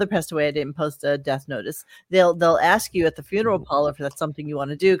my father passed away, I didn't post a death notice. They'll ask you at the funeral parlor if that's something you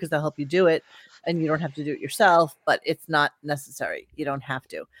want to do because they'll help you do it, and you don't have to do it yourself. But it's not necessary. You don't have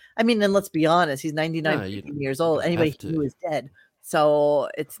to. I mean, and let's be honest, he's 99 No, you years old. don't Anybody have to. who is dead, so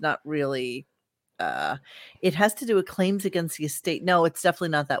it's not really. It has to do with claims against the estate. No, it's definitely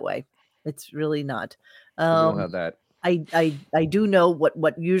not that way. It's really not. We don't have that. I do know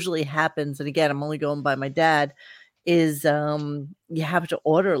what usually happens, and again, I'm only going by my dad, is you have to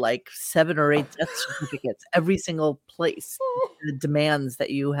order like 7 or 8 death certificates every single place. It demands that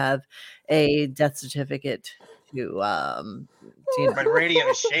you have a death certificate to My radio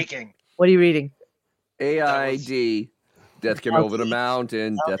is shaking. what are you reading? AID. Death came over the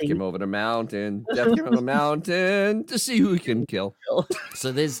mountain. Death LD. came over the mountain. Death came over the mountain to see who he can kill.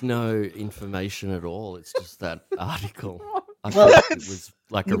 So there's no information at all. It's just that article. I Well, thought it was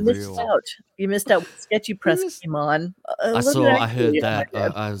like You a missed real. out. You missed out. When Sketchy Press came on. I look saw. at I heard you. that.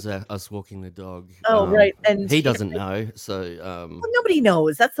 I was walking the dog. Oh, right, and he doesn't know. So Well, nobody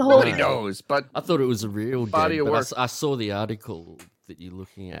knows. That's the whole. Nobody No. knows, but I thought it was a real Body dead, of but work. I saw the article that you're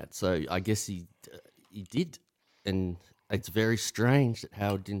looking at. So I guess he did, and it's very strange that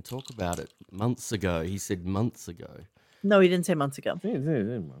Howard didn't talk about it months ago. He said months ago. No, he didn't say months ago.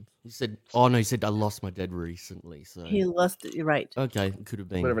 He said, "Oh no," he said, "I lost my dad recently." So He lost it. You're right. okay, it could have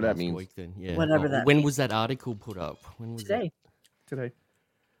been Whatever that last means. week then. Yeah. Whatever that When means. was that article put up? When was Today. today.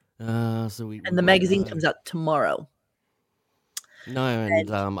 it? So we And the won't magazine know. comes out tomorrow. No,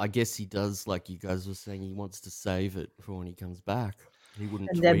 and I guess he does, like you guys were saying, he wants to save it for when he comes back. He wouldn't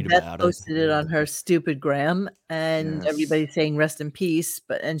And then tweet Beth about posted it on her stupid gram, and Yes. everybody's saying rest in peace,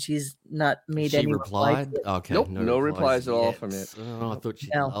 and she's not made She any replied. replies. Okay, Nope, no replies at all from it. Oh, I thought she'd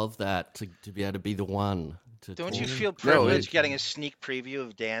No. love that to be able to be the one. To Don't you talk. feel No, privileged it- getting a sneak preview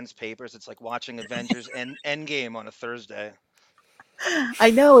of Dan's papers? It's like watching Avengers Endgame on a Thursday. I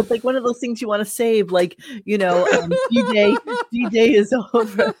know, it's like one of those things you want to save, like, you know, D-Day, D-Day is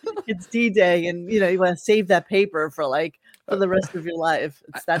over. It's D-Day, and you know, you want to save that paper for the rest of your life.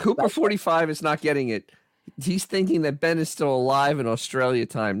 It's that Hooper special. 45 is not getting it. He's thinking that Ben is still alive in Australia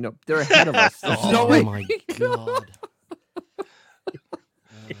time. No, they're ahead of us. There's Oh no way. my god!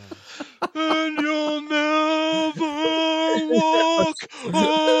 And you'll never walk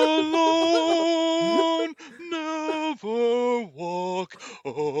alone. Never walk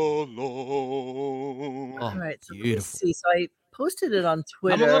alone. Oh, All right, so let me beautiful. see. So I posted it on I'm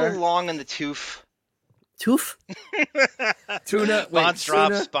Twitter. a little long in the tooth. Toof. Tuna, wait, Bonds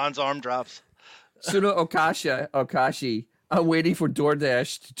drops. Suna, Bonds arm drops. Suna Okashi. I'm waiting for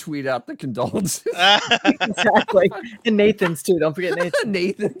DoorDash to tweet out the condolences. Exactly. And Nathan's too. Don't forget Nathan.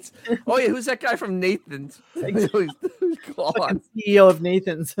 Nathan's. Oh yeah, who's that guy from Nathan's? Who's Fucking gone? CEO of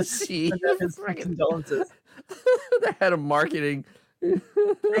Nathan's. See, Send out his condolences. the head of marketing. I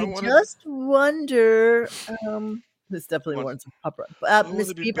wanna- just wonder. This definitely Want- warrants a pop I wanna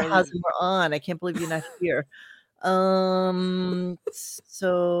Miss be Bieberhausen, we're on. I can't believe you're not here.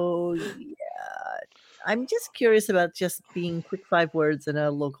 So yeah, I'm just curious about just being quick 5 words in a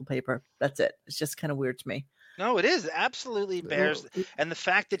local paper. That's it. It's just kind of weird to me. No, it is absolutely bears, and the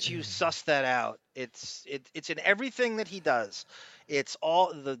fact that you suss that out, it's in everything that he does. It's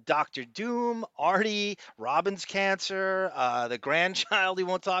all the Doctor Doom, Artie, Robin's cancer, the grandchild he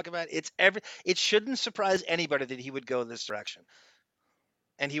won't talk about. It shouldn't surprise anybody that he would go this direction,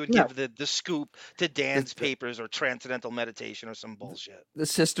 and he would No. give the scoop to Dan's papers or Transcendental Meditation or some bullshit.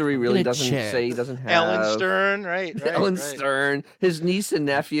 This history really gonna doesn't check. say he doesn't have Ellen Stern, right? Ellen right. Stern, his niece and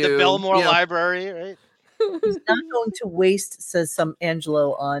nephew. The Belmore you know. Library, right? He's not going to waste, says some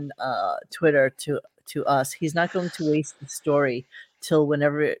Angelo on Twitter to us. He's not going to waste the story until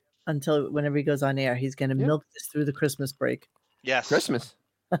whenever he goes on air. He's going to milk this through the Christmas break. Yes.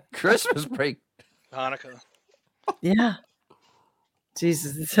 Christmas break. Hanukkah. Yeah.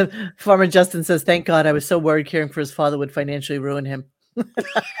 Jesus. Farmer Justin says, "Thank God, I was so worried caring for his father would financially ruin him." Well,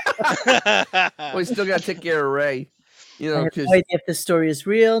 we still got to take care of Ray. You I know, have because no idea if this story is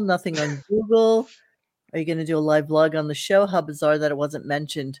real. Nothing on Google. Are you going to do a live vlog on the show? How bizarre that it wasn't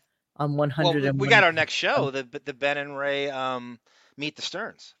mentioned on 100. Well, we got our next show, the Ben and Ray Meet the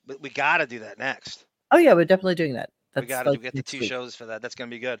Sterns. But we got to do that next. Oh yeah, we're definitely doing that. We got to like get the next 2 week. shows for that. That's going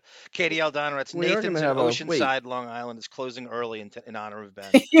to be good. Katie Aldana, it's We are gonna Nathan's in have a- Oceanside, Long Island, is closing early in honor of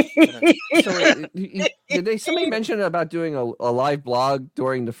Ben. so wait, did somebody mention about doing a live blog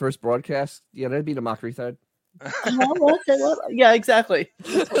during the first broadcast? Yeah, that'd be the Mockery thread. Yeah, exactly.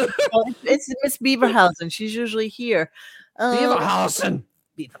 Well, it's Miss Beaverhausen. She's usually here. Beaverhausen.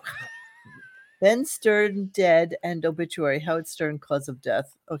 Ben Stern dead and obituary. Howard Stern cause of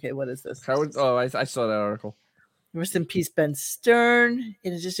death. Okay, what is this? Howard. Oh, I saw that article. Rest in peace, Ben Stern.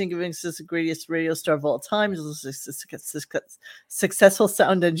 In addition to giving us the greatest radio star of all time, he's a successful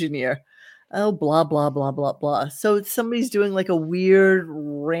sound engineer. Oh, blah blah blah blah blah. So somebody's doing like a weird,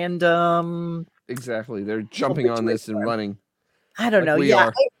 random. Exactly. They're jumping on this and running. I don't Like know. we Yeah,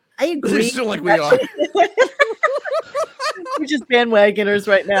 are. I agree. Still like we are. We're just bandwagoners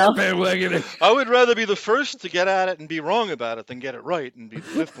right now. Bandwagoning. I would rather be the first to get at it and be wrong about it than get it right and be the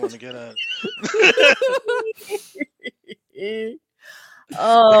fifth one to get at it.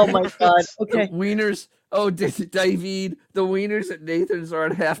 Oh my god. Okay. The wieners. Oh, David. The wieners at Nathan's are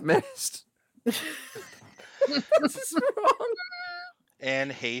at half mast. This is wrong.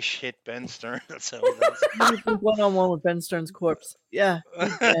 And Haysh hit Ben Stern. That's how it is. One-on-one with Ben Stern's corpse. Yeah.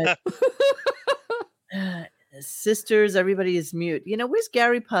 he's dead. Sisters, everybody is mute. You know, where's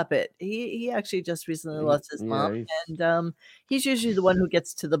Gary Puppet? He actually just recently lost his mom, and he's usually the one who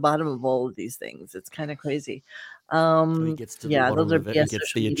gets to the bottom of all of these things. It's kind of crazy. He gets to the bottom of it. He gets the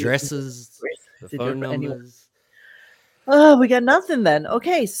social media addresses, the to phone do for anyone. numbers. Oh, we got nothing then.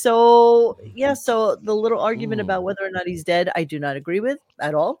 Okay, so yeah, so the little argument about whether or not he's dead, I do not agree with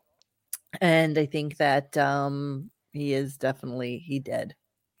at all, and I think that he is definitely dead.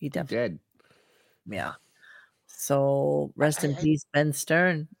 He definitely Dead. yeah. So rest in peace, Ben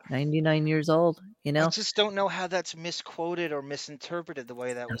Stern, 99 years old. You know, I just don't know how that's misquoted or misinterpreted the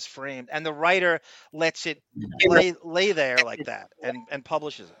way that was framed. And the writer lets it lay there like that and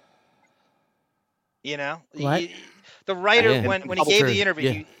publishes it. You know? What? The writer, Yeah. when he gave the Sure,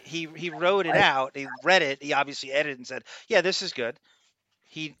 interview, he wrote it out. He read it. He obviously edited and said, "Yeah, this is good."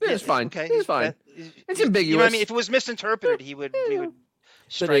 It's fine. Okay, It's fine. It's You know what I ambiguous. mean? If it was misinterpreted, he would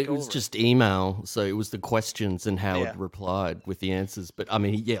But strike it was over. just email, so it was the questions and Howard Yeah. replied with the answers. But I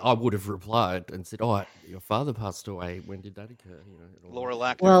mean, yeah, I would have replied and said, "Oh, your father passed away. When did that occur?" You know, and all Laura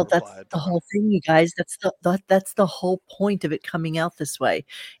that. Lackner well, that's replied. the whole thing, you guys. That's the whole point of it coming out this way.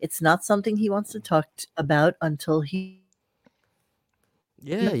 It's not something he wants to talk about until he.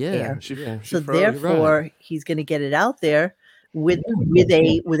 Yeah, yeah, there. yeah. So You're right. therefore, he's going to get it out there with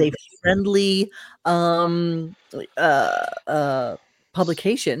a friendly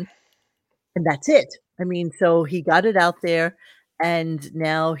publication, and that's it. I mean, so he got it out there, and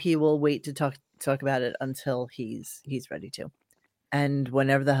now he will wait to talk about it until he's ready to, and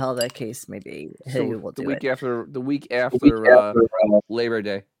whenever the hell that case may be, he So will the do week it. after Labor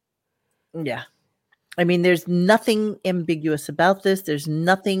Day. Yeah. I mean, there's nothing ambiguous about this. There's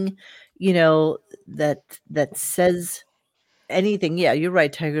nothing, that says anything. Yeah, you're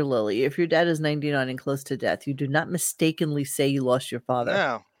right, Tiger Lily. If your dad is 99 and close to death, you do not mistakenly say you lost your father.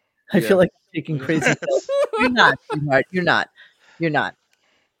 No. I Yeah. feel like you're taking crazy pills. You're not, sweetheart. You're not. You're not.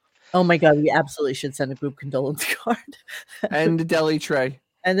 Oh my God, we absolutely should send a group condolence card. And the deli tray.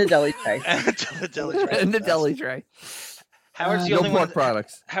 And the deli tray. The deli tray. And the deli tray. Howard's the No only one. pork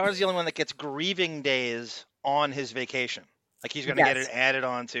products. Howard's the only one that gets grieving days on his vacation. Like he's going to get Yes. it added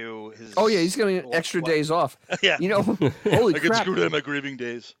onto his. Oh yeah, he's gonna get extra days off. Yeah. You know, holy I get crap. screwed out of my grieving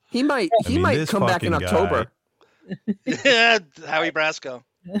days. He might this come back in fucking October. Yeah, Howie Brasco.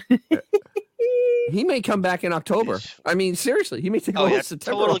 He may come back in October. Yeesh. I mean, seriously, he may take Oh all yeah, of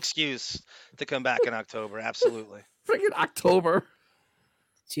September. total off. excuse to come back in October. Absolutely. Freaking October.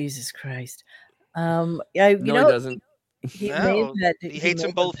 Jesus Christ. Yeah, you No, know, he doesn't. he made No, that. he hates them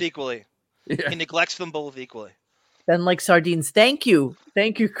made both equally. Yeah. He neglects them both equally. Ben like sardines. Thank you,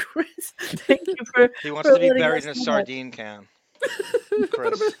 Chris. Thank you for. He wants for to be letting buried us in a know that. sardine can. Put him in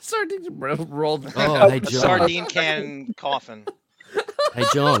Chris. a sardine rolled. Oh, hey, A John. sardine can coffin. Hey,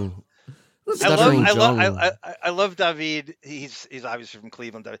 John. I love, Stuttering I love, John. I love David. He's obviously from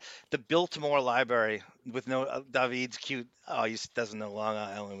Cleveland. David. The Biltmore Library with no David's cute. Oh, he doesn't know Long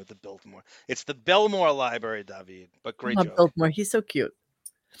Island with the Biltmore. It's the Belmore Library, David. But great Oh, joke. Biltmore, he's so cute.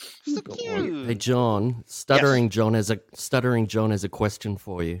 So Hey, cute. John. Stuttering John has a question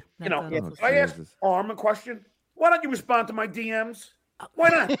for you. You know, Yeah. Oh, if I ask Jesus. Arm a question, why don't you respond to my DMs? Why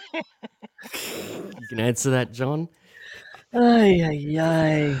not? You can answer that, John. Ay, ay,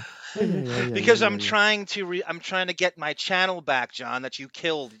 ay. Because I'm trying to get my channel back, John. That you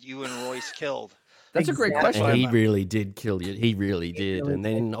and Royce killed. That's a great Exactly. question. And he really did kill you. He really did. really And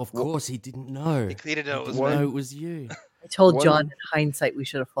then, of course, he didn't know. He didn't know it was Didn't me. know it was you. I told One- John in hindsight we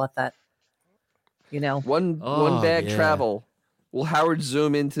should have fought that. You know, One Oh, bag yeah. travel. Will Howard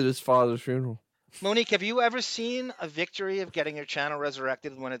zoom into his father's funeral? Monique, have you ever seen a victory of getting your channel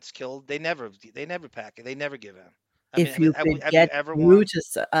resurrected when it's killed? They never pack it. They never give in. if you have, could have get you ever through won?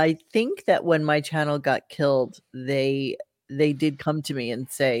 to, I think that when my channel got killed, they did come to me and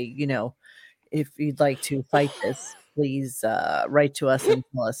say, you know, if you'd like to fight this, please write to us and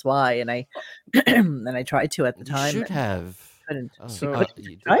tell us why. And I and I tried to at the You time. should and have. couldn't. Oh, So-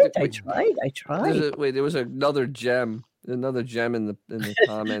 you did. I tried. There was another gem in the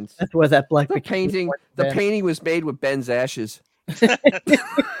comments. That's where that black The bikini painting, went the then. painting was made with Ben's ashes.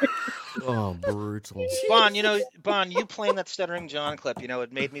 Oh, brutal. Bon, you playing that Stuttering John clip,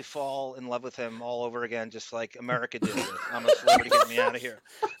 it made me fall in love with him all over again, just like America did with I'm a Celebrity, get me out of here.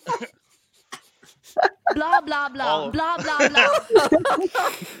 Blah blah blah All of- blah blah blah.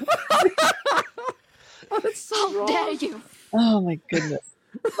 How dare you? Oh my goodness.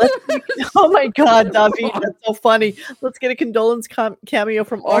 Oh my God, David, that's so funny. Let's get a condolence cameo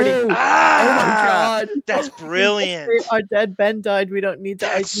from Artie. Oh, Ah, God. that's brilliant. Our dead Ben died. We don't need to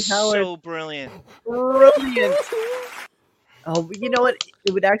That's IT Howard. so brilliant. Brilliant. Oh, but you know what?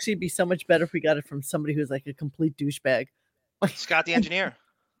 It would actually be so much better if we got it from somebody who's like a complete douchebag. Scott the engineer.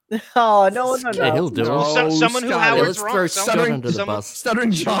 Oh no, no, Yeah, he'll no. do it. No, So- someone who Scott, Yeah, Howard's let's wrong. throw Someone- Scott under the someone- bus.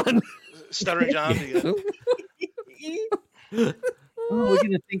 Stuttering John. Stuttering John. Oh, we're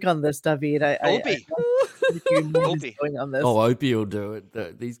gonna think on this, David. Opie. You know who's Opie. going on this. Oh, Opie will do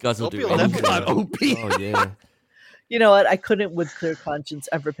it. These guys will Opie do will anything. definitely do it. Oh, yeah. You know what? I couldn't, with clear conscience,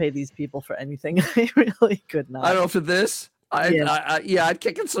 ever pay these people for anything. I really could not. I don't know for this. I'd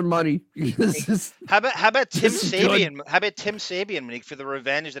kick in some money. This is- How about Tim This is good. Sabian? How about Tim Sabian, Monique, for the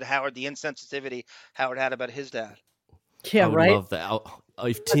revenge that the insensitivity Howard had about his dad? Yeah, I would right. love that.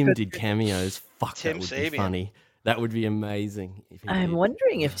 If Tim did cameos, fuck, Tim that would Sabian. be funny. That would be amazing. If he I'm did.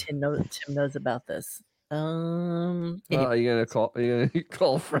 wondering if Tim knows about this. Are you gonna call? Are you gonna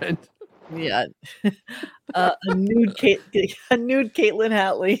call a friend? Yeah. A nude Caitlin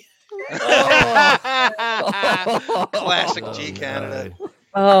Hatley. Classic Oh, G no. Canada.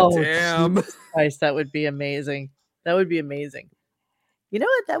 Oh, Damn. Christ, that would be amazing. That would be amazing. You know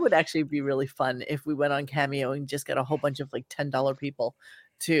what? That would actually be really fun if we went on Cameo and just got a whole bunch of like $10 people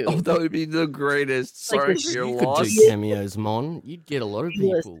to. Oh, that would be the greatest. Like Sorry this- for your You could loss. do cameos, Mon. You'd get a lot of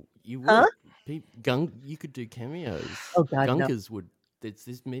Yes. people. You would. Huh? You could do cameos. Oh, God, no. Gunkers would.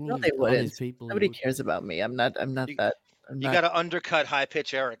 There's many. No, they honest wouldn't. people. who Nobody would. cares about me. I'm not You- that. I'm You not. got to undercut high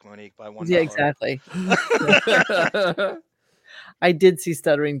pitch Eric, Monique, by $1. Yeah, exactly. I did see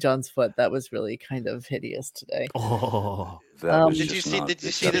Stuttering John's foot. That was really kind of hideous today. Oh, Did you see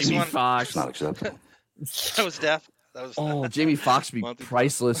this Jamie one? Foxx. That was deaf. That was Oh, Jamie Foxx would be Monty-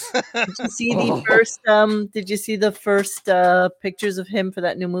 priceless. Did you see the Oh. first? Did you see the first pictures of him for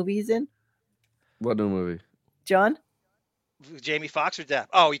that new movie he's in, What new movie? John? Jamie Foxx or deaf?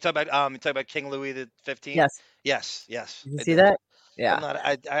 Oh, you talk about King Louis the 15th? Yes. Yes. Did you I see did. that? I'm Yeah.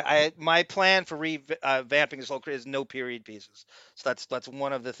 not, my plan for revamping this whole career is no period pieces. So that's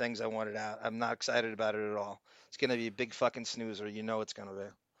one of the things I wanted out. I'm not excited about it at all. It's gonna be a big fucking snoozer. You know it's gonna be.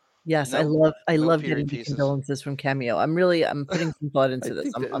 Yes, I No- love period getting the pieces. condolences from Cameo. I'm putting some thought into I this.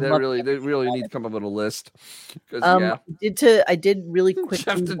 think I'm they loving really, it. they really need to come up with a list. 'Cause, I did really Just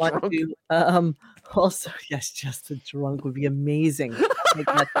quickly the want drunk. to also, yes, just the drunk would be amazing. Oh my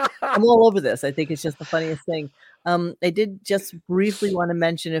God. I'm all over this. I think it's just the funniest thing. I did just briefly want to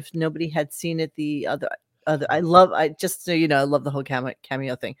mention, if nobody had seen it the other. I just so you know, I love the whole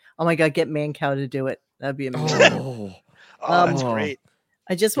cameo thing. Oh my god, get Mancow to do it. That'd be amazing. Oh, that's Oh. great.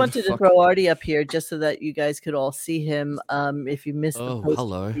 I just Good wanted to fuck. throw Artie up here just so that you guys could all see him. If you missed the Oh, post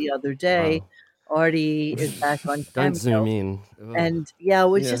hello. the other day, Artie is back on Don't Cameo. zoom in. Oh. And yeah, I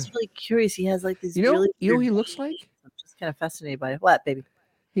was Yeah. just really curious. He has like these You know, really you know what weird he looks like? veins. I'm just kind of fascinated by it. What, baby?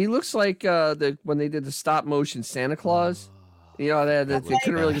 He looks like when they did the stop motion Santa Claus. You know, they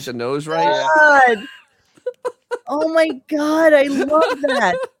couldn't really get the nose right. God. Oh my god, I love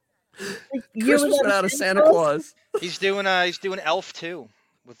that. Like, Year Christmas Without a without a Santa Claus. He's doing Elf too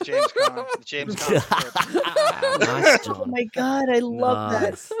with James Caan. James Caan. Nice, Oh John. my god, I love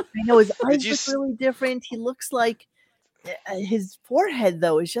Nice. that. I know his eyes you look s- really different. He looks like his forehead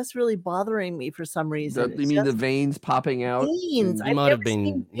though is just really bothering me for some reason. You mean the veins popping out? veins? He I've might have never been.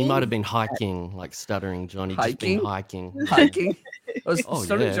 seen He might have veins been like that. hiking, like stuttering John. He'd just been Hiking? hiking. Hiking? Oh,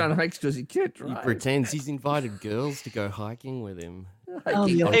 Started yeah. John hikes because he can't He drive. pretends he's invited girls to go hiking with him.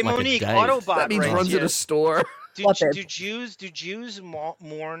 Hiking. yeah. Hey Like a Monique, date. Autobot That means writes runs you, at a store. What, babe? do Jews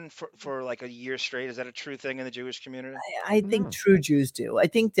mourn for like a year straight? Is that a true thing in the Jewish community? I think No. true Jews do. I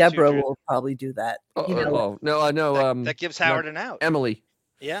think Deborah Jews. will probably do that. Oh, You know, no, I know. That gives no, Howard an out. Emily.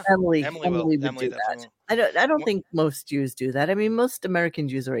 Yeah, Emily Emily will. would Emily do that. definitely I don't Wha- think most Jews do that. I mean, most American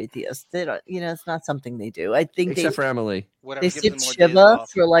Jews are atheists. They don't, it's not something they do. I think Except for Emily. whatever they gives sit them more days Shiva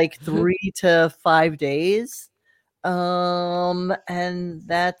off. for like 3 to 5 days. And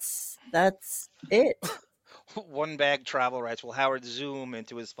that's it. One bag travel rights. Will Howard zoom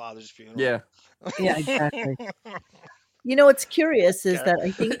into his father's funeral? Yeah. Yeah, exactly. What's curious is Okay. that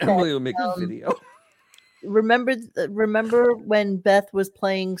I think that Emily will make a video. remember when Beth was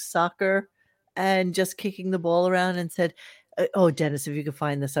playing soccer and just kicking the ball around and said, "Oh, Dennis, if you could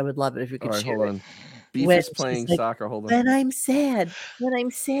find this, I would love it if you All could right, share hold it." on. Beef When is she's playing like, soccer. Hold on. When I'm sad,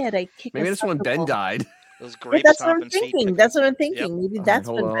 I kick. Maybe a that's when soccer Ben ball." died. Those Yeah, grape that's what I'm stomping feet. thinking. That's what I'm thinking. Yep. Maybe All that's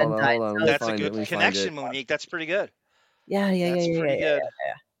right, when hold Ben on, died. hold on. So Let me That's a find it, good let me find connection, it. Monique. That's pretty good. yeah. That's pretty good.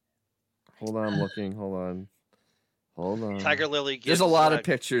 Hold on, I'm looking. Hold on. Tiger Lily gives There's a lot of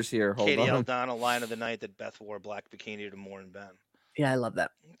pictures here. Hold Katie on. O'Donnell line of the night that Beth wore a black bikini to mourn Ben. Yeah, I love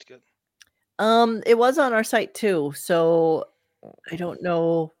that. That's good. It was on our site too, so I don't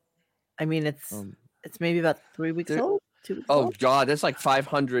know. I mean, it's maybe about 3 weeks there- old, 2 weeks Oh old God, that's like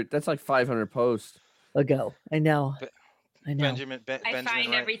 500. That's like 500 posts. ago. I know. Be- I know. Benjamin I Benjamin find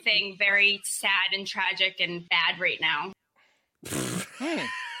Wright. everything very sad and tragic and bad right now.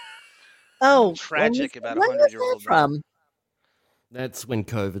 Oh, Tragic about a when was 100-year-old that from? That's when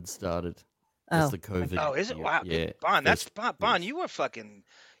COVID started. That's Oh, the COVID. Oh, is it? year. Wow, Yeah. Bond. That's first- Bond. You were getting.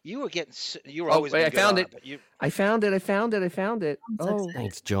 You were Oh, always. wait, been I good found on it. but you, I found it. I'm so Oh, excited.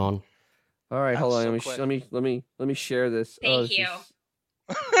 Thanks, John. all right. That Hold was on. so Let me share this. Oh, Thank this you. is-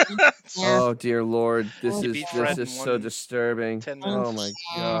 oh dear Lord, this You is beat Fred in so one- disturbing. 10 Oh minutes.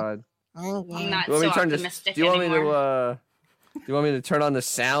 my God. I'm not Do you want so me to turn this? optimistic Do you want me anymore. to? Do you want me to turn on the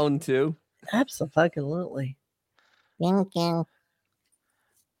sound too? Absolutely.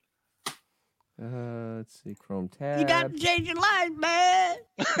 Let's see. Chrome tab. You got to change your life, man.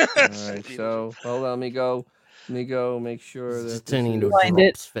 All right. So hold on. Let me go. Make sure It's that just this turning into is- a Find it.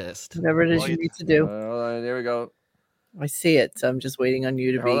 drops fest. Whatever it is Oh, you you- need to do. hold on. There we go. I see it, so I'm just waiting on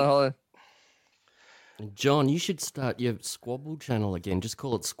you to Hold on. John, you should start your Squabble channel again. Just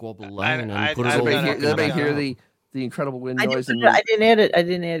call it Squabble Lane I- and put I- it I- all I- up Does in anybody the hear background. the incredible wind I noise? didn't, And I didn't edit. I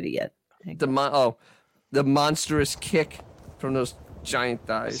didn't edit yet. Hang the on. the monstrous kick from those giant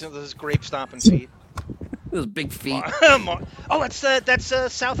thighs, So those grape stomping feet. those big feet. Oh, that's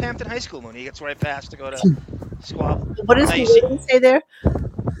Southampton High School, Monique. That's where I passed to go to Squabble. What does Now the you see- wording say there?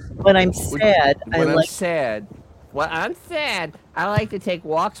 When I'm sad, When I'm like. sad. When I'm sad, I like to take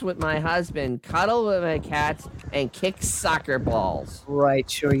walks with my husband, cuddle with my cats, and kick soccer balls. Right,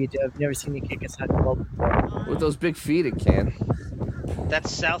 sure you do. I've never seen you kick a soccer ball before. With those big feet, it can.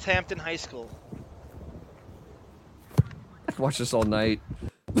 That's Southampton High School. I can watch this all night.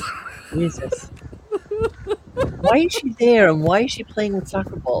 Jesus. Why is she there and why is she playing with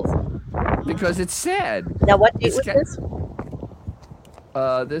soccer balls? Because it's sad. Now, what date It's was ca- this?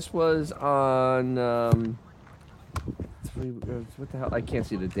 This was on what the hell? I can't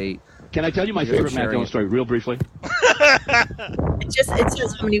see the date. Can I tell you my You're favorite Matt sharing Dillon it. story real briefly? It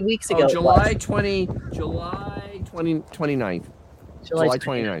says how many weeks ago. Oh, it July was. 29th. July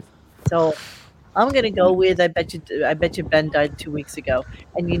 29th. So I'm gonna go with I bet you Ben died 2 weeks ago.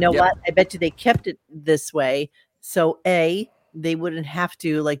 And you know Yep. what? I bet you they kept it this way. So they wouldn't have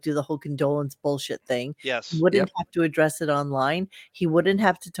to like do the whole condolence bullshit thing. Yes. He wouldn't have to address it online. He wouldn't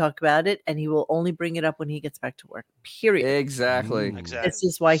have to talk about it, and he will only bring it up when he gets back to work. Period. Exactly. Exactly. This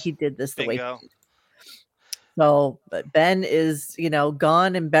is why he did this the way. Bingo. So but Ben is,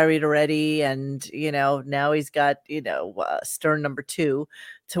 gone and buried already, and now he's got Stern number 2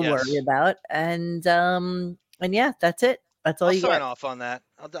 to worry Yes. about, and yeah, that's it. That's all I'll you sign get. off on that.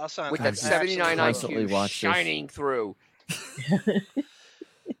 I'll sign With I that absolutely 79 will. Constantly IQ watch this. shining through.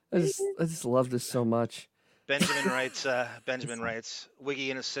 I just love this so much. Benjamin writes, Wiggy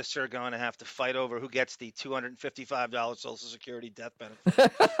and his sister are going to have to fight over who gets the $255 Social Security death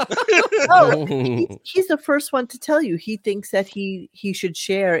benefit. Oh, he's the first one to tell you he thinks that he should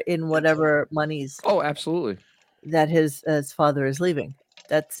share in whatever monies Oh, absolutely. that his father is leaving.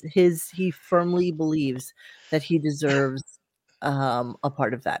 That's his. He firmly believes that he deserves a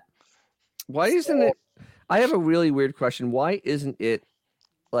part of that. Why isn't it? I have a really weird question. Why isn't it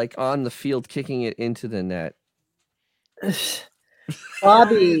like on the field kicking it into the net?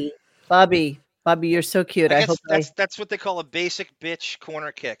 Bobby, you're so cute. I I guess hope that's what they call a basic bitch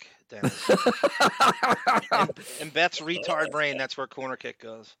corner kick, Dennis. In Beth's retard brain, that's where corner kick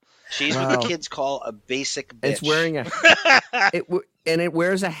goes. She's what Wow. the kids call a basic bitch. It's wearing it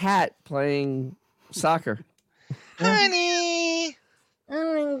wears a hat playing soccer. Honey.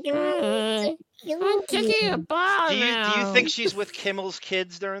 Oh my god. I'm kicking a ball Do you think she's with Kimmel's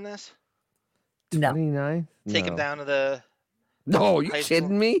kids during this? No. 29? Take him down to the. No, you high school?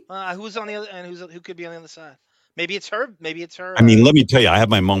 kidding me? Who's on the other and who could be on the other side? Maybe it's her. Maybe it's her. I mean, let me tell you, I have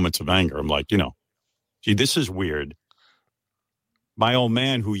my moments of anger. I'm like, gee, this is weird. My old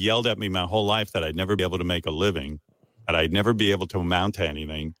man who yelled at me my whole life that I'd never be able to make a living, that I'd never be able to amount to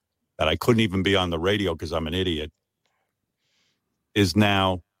anything, that I couldn't even be on the radio because I'm an idiot, is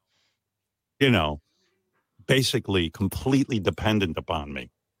now, basically completely dependent upon me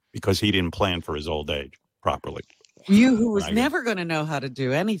because he didn't plan for his old age properly. You who was never going to know how to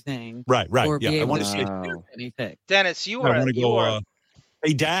do anything. Right. Or Yeah, be I able want to to do say, anything. Dennis, I want to go,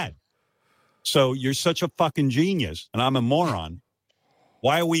 hey, Dad, so you're such a fucking genius and I'm a moron.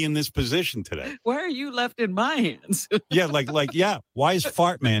 Why are we in this position today? Why are you left in my hands? Yeah, yeah. Why is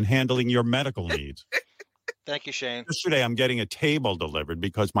Fart Man handling your medical needs? Thank you, Shane. Yesterday, I'm getting a table delivered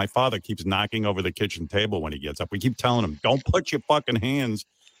because my father keeps knocking over the kitchen table when he gets up. We keep telling him, don't put your fucking hands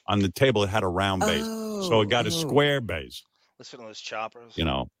on the table. It had a round base. So it got a square base. Listen to those choppers.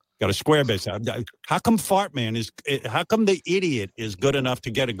 Got a square base. How come Fart Man how come the idiot is good enough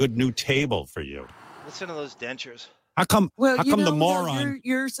to get a good new table for you? Listen to those dentures. How come the the moron?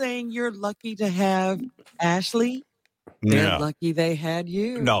 You're saying you're lucky to have Ashley? They're No. lucky they had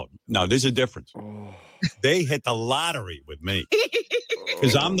you. No, there's a difference. They hit the lottery with me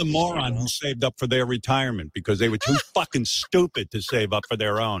because I'm the moron who saved up for their retirement because they were too fucking stupid to save up for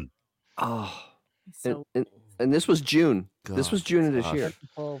their own. Oh, and this was June. This was June of this year.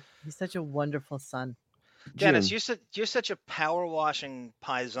 He's such a wonderful son. Dennis, you're such a power washing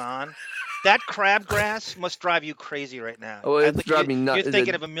paisan. That crabgrass must drive you crazy right now. Oh, I it's think driving me nuts. You're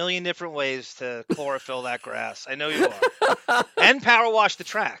thinking of a million different ways to chlorophyll that grass. I know you are. And power wash the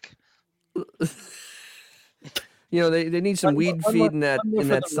track. They need some weed feed in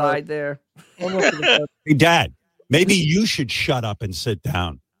that side there. Hey, Dad, maybe you should shut up and sit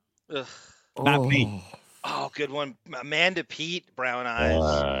down. Ugh. Not me. Oh, good one. Amanda Pete, Brown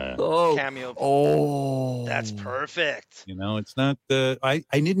Eyes. Cameo. Oh. That's perfect. It's not I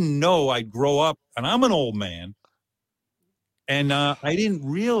didn't know I'd grow up, and I'm an old man, and I didn't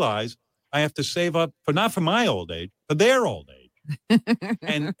realize I have to save up not for my old age, for their old age.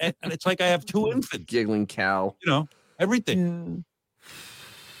 and it's like I have two infants. Giggling cow. Everything.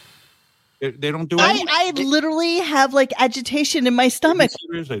 Yeah. They don't do anything. I literally have agitation in my stomach.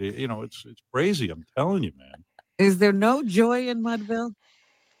 Seriously, it's crazy. I'm telling you, man. Is there no joy in Mudville?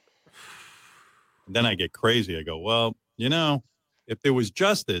 Then I get crazy. I go, well, if there was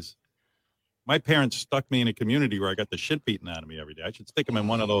justice, my parents stuck me in a community where I got the shit beaten out of me every day. I should stick them in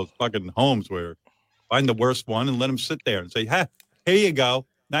one of those fucking homes where find the worst one and let them sit there and say, here you go.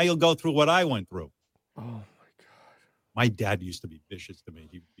 Now you'll go through what I went through. Oh, my God. My dad used to be vicious to me.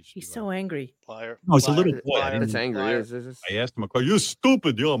 He's so angry. Liar. No, it's a little boy. It's angry. I asked him a question. You're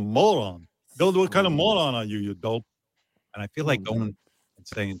stupid. You're a moron. What kind of moron are you, you dope? And I feel like going and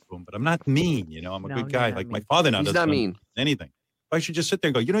saying to him, but I'm not mean. I'm a good guy. Like my father now He's doesn't not mean. anything. I should just sit there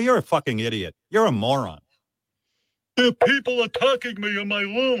and go, you're a fucking idiot. You're a moron. The people attacking me in my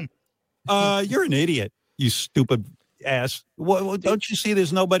room. You're an idiot, you stupid ass. What, don't you see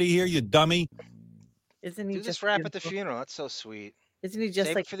there's nobody here, you dummy? Isn't he just rap at the funeral? That's so sweet. Isn't he just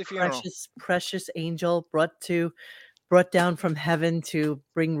Save like it for the funeral. precious angel brought down from heaven to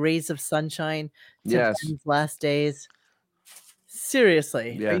bring rays of sunshine to Yes. Ben's last days? Seriously,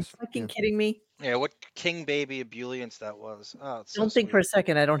 are you Yes. fucking kidding me? Yeah, what king baby ebullience that was. Oh, it's so Don't think for sweet. a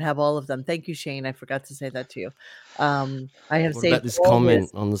second I don't have all of them. Thank you, Shane. I forgot to say that to you. I have What saved about this all comment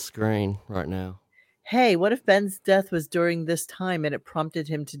his. on the screen right now? Hey, what if Ben's death was during this time and it prompted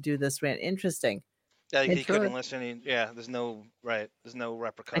him to do this rant? Interesting. Yeah, he couldn't Interesting. listen. Yeah, there's no There's no I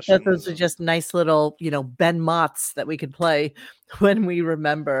repercussions. thought those were just nice little, Ben Motts that we could play when we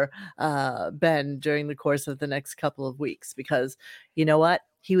remember Ben during the course of the next couple of weeks. Because you know what?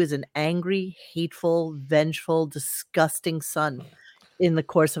 He was an angry, hateful, vengeful, disgusting son in the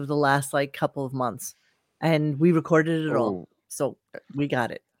course of the last couple of months. And we recorded it all. Oh. So we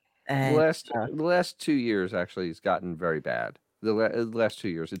got it. And The last 2 years actually has gotten very bad. The last 2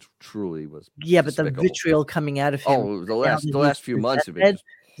 years, it truly was. yeah, but the despicable. vitriol coming out of him. Oh, the now last that the he's last few months have been presented,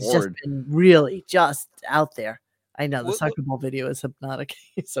 just it's just horrid. been really just out there. I know the What- soccer ball video is hypnotic.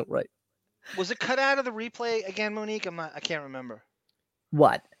 You're so right. Was it cut out of the replay again, Monique? I can't remember.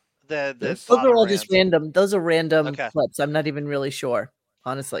 What? The Those father are all just rants. random. Those are random Okay. clips. I'm not even really sure,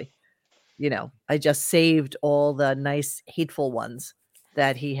 honestly. I just saved all the nice hateful ones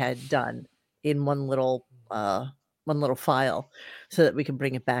that he had done in one little file so that we can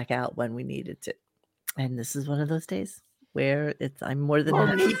bring it back out when we needed to. And this is one of those days where I'm more than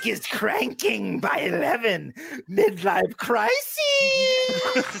happy. Monique is cranking by 11. Midlife crisis.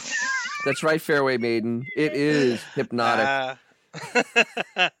 That's right, Fairway Maiden. It is hypnotic.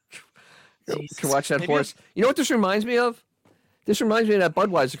 Can watch that Maybe horse. You know what this reminds me of? This reminds me of that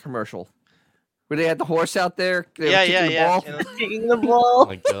Budweiser commercial where they had the horse out there. They were kicking the ball. You know, Kicking the ball. Oh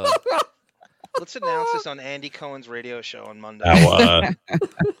my god. let's announce this on Andy Cohen's radio show on Monday. Now,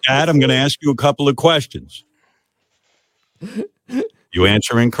 Dad, I'm going to ask you a couple of questions. You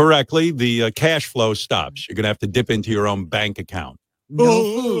answer incorrectly, the cash flow stops. You're going to have to dip into your own bank account.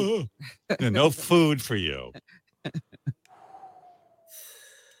 No food. No food for you.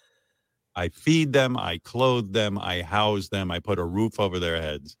 I feed them, I clothe them, I house them, I put a roof over their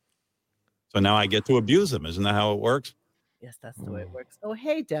heads. So now I get to abuse them. Isn't that how it works? Yes, that's the way it works. Oh,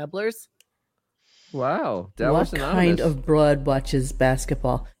 hey, dabblers. Wow. That What was kind anonymous. of broad watches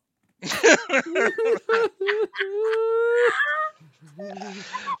basketball?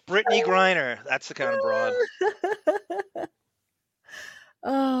 Brittany Griner. That's the kind of broad.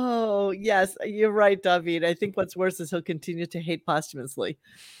 Oh, yes, you're right, David. I think what's worse is he'll continue to hate posthumously.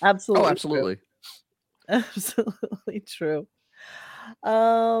 Absolutely. Oh, true. absolutely. Absolutely true.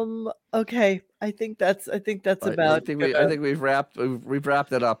 Okay. I think that's about I think we've wrapped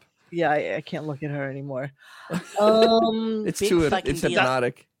it up. yeah, I can't look at her anymore. It's it's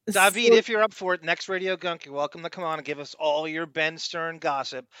hypnotic. David, if you're up for it, next Radio Gunk, you're welcome to come on and give us all your Ben Stern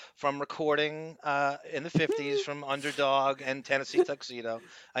gossip from recording in the 50s from Underdog and Tennessee Tuxedo.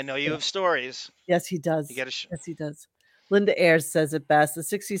 I know you have stories. Yes, he does. You get a Yes, he does. Linda Ayers says it best. The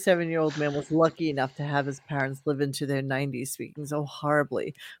 67-year-old man was lucky enough to have his parents live into their 90s, speaking so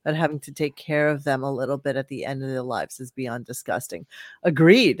horribly, but having to take care of them a little bit at the end of their lives is beyond disgusting.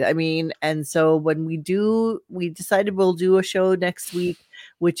 Agreed. I mean, and so when we decided we'll do a show next week,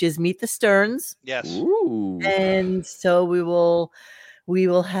 which is Meet the Sterns. Yes. Ooh. And so we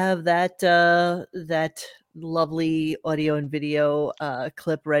will have that lovely audio and video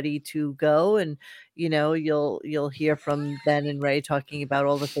clip ready to go, and you'll hear from Ben and Ray talking about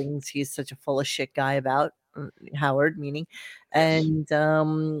all the things he's such a full of shit guy about, Howard meaning, and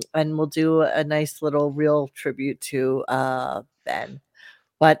we'll do a nice little real tribute to Ben,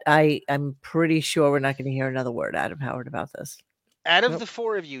 but I'm pretty sure we're not going to hear another word out of Howard about this. Out of the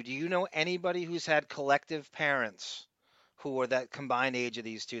four of you, do you know anybody who's had collective parents who are that combined age of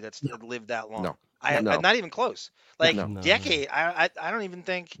these two that's lived that long? No. I'm not even close. Like No. decade. I don't even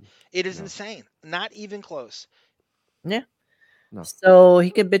think it is insane. Not even close. Yeah. No. So he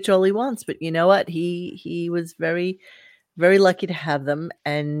can bitch all he wants, but you know what? He was very, very lucky to have them,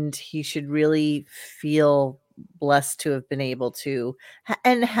 and he should really feel blessed to have been able to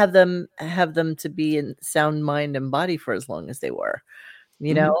and have them to be in sound mind and body for as long as they were.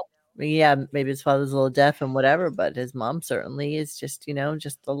 You know, yeah, maybe his father's a little deaf and whatever, but his mom certainly is just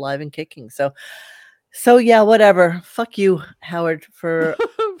just alive and kicking. So yeah, whatever. Fuck you, Howard, for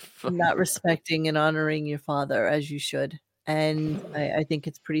not respecting and honoring your father as you should. And I think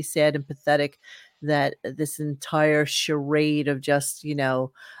it's pretty sad and pathetic that this entire charade of just,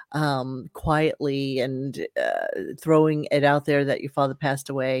 quietly and throwing it out there that your father passed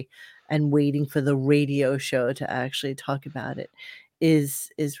away and waiting for the radio show to actually talk about it is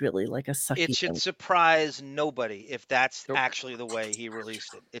really like a sucky It should thing. surprise nobody if that's actually the way he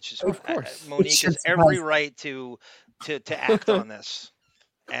released it. It should. Of course. It Monique should has every surprise- right to act on this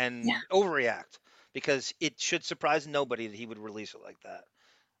and overreact. because it should surprise nobody that he would release it like that,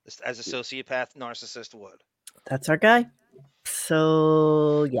 as a sociopath narcissist would. That's our guy.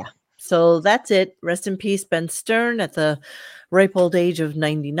 So yeah. So that's it. Rest in peace, Ben Stern, at the ripe old age of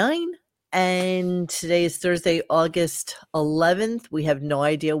 99. And today is Thursday, August 11th. We have no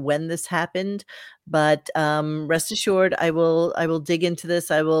idea when this happened, but rest assured, I will dig into this.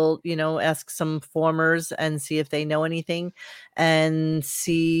 I will, ask some formers and see if they know anything, and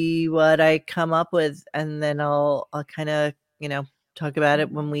see what I come up with, and then I'll kind of talk about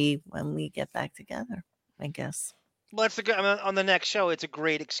it when we get back together, I guess. Well, that's on the next show. It's a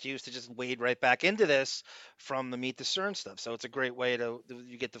great excuse to just wade right back into this from the Meet the Stern stuff. So it's a great way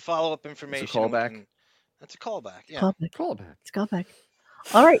you get the follow up information. It's a callback. That's a callback. Yeah. Callback. It's callback.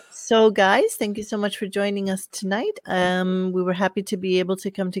 All right. So guys, thank you so much for joining us tonight. We were happy to be able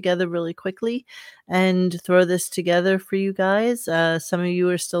to come together really quickly and throw this together for you guys. Some of you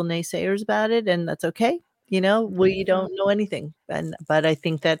are still naysayers about it, and that's okay. We don't know anything. But I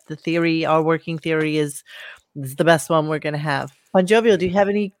think that our working theory is the best one we're going to have. Bon Jovial, do you have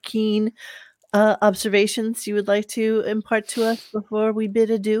any keen observations you would like to impart to us before we bid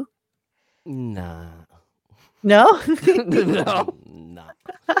adieu? Nah. No? No.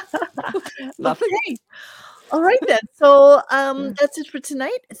 Nothing. Okay. All right then. So that's it for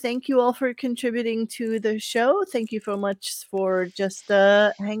tonight. Thank you all for contributing to the show. Thank you so much for just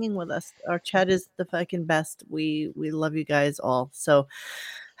hanging with us. Our chat is the fucking best. We love you guys all. So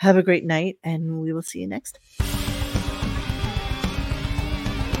have a great night, and we will see you next.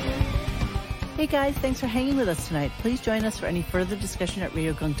 Hey guys, thanks for hanging with us tonight. Please join us for any further discussion at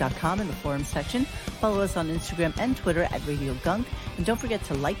RadioGunk.com in the forum section. Follow us on Instagram and Twitter at Radio Gunk. And don't forget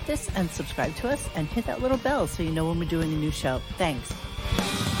to like this and subscribe to us and hit that little bell so you know when we're doing a new show. Thanks.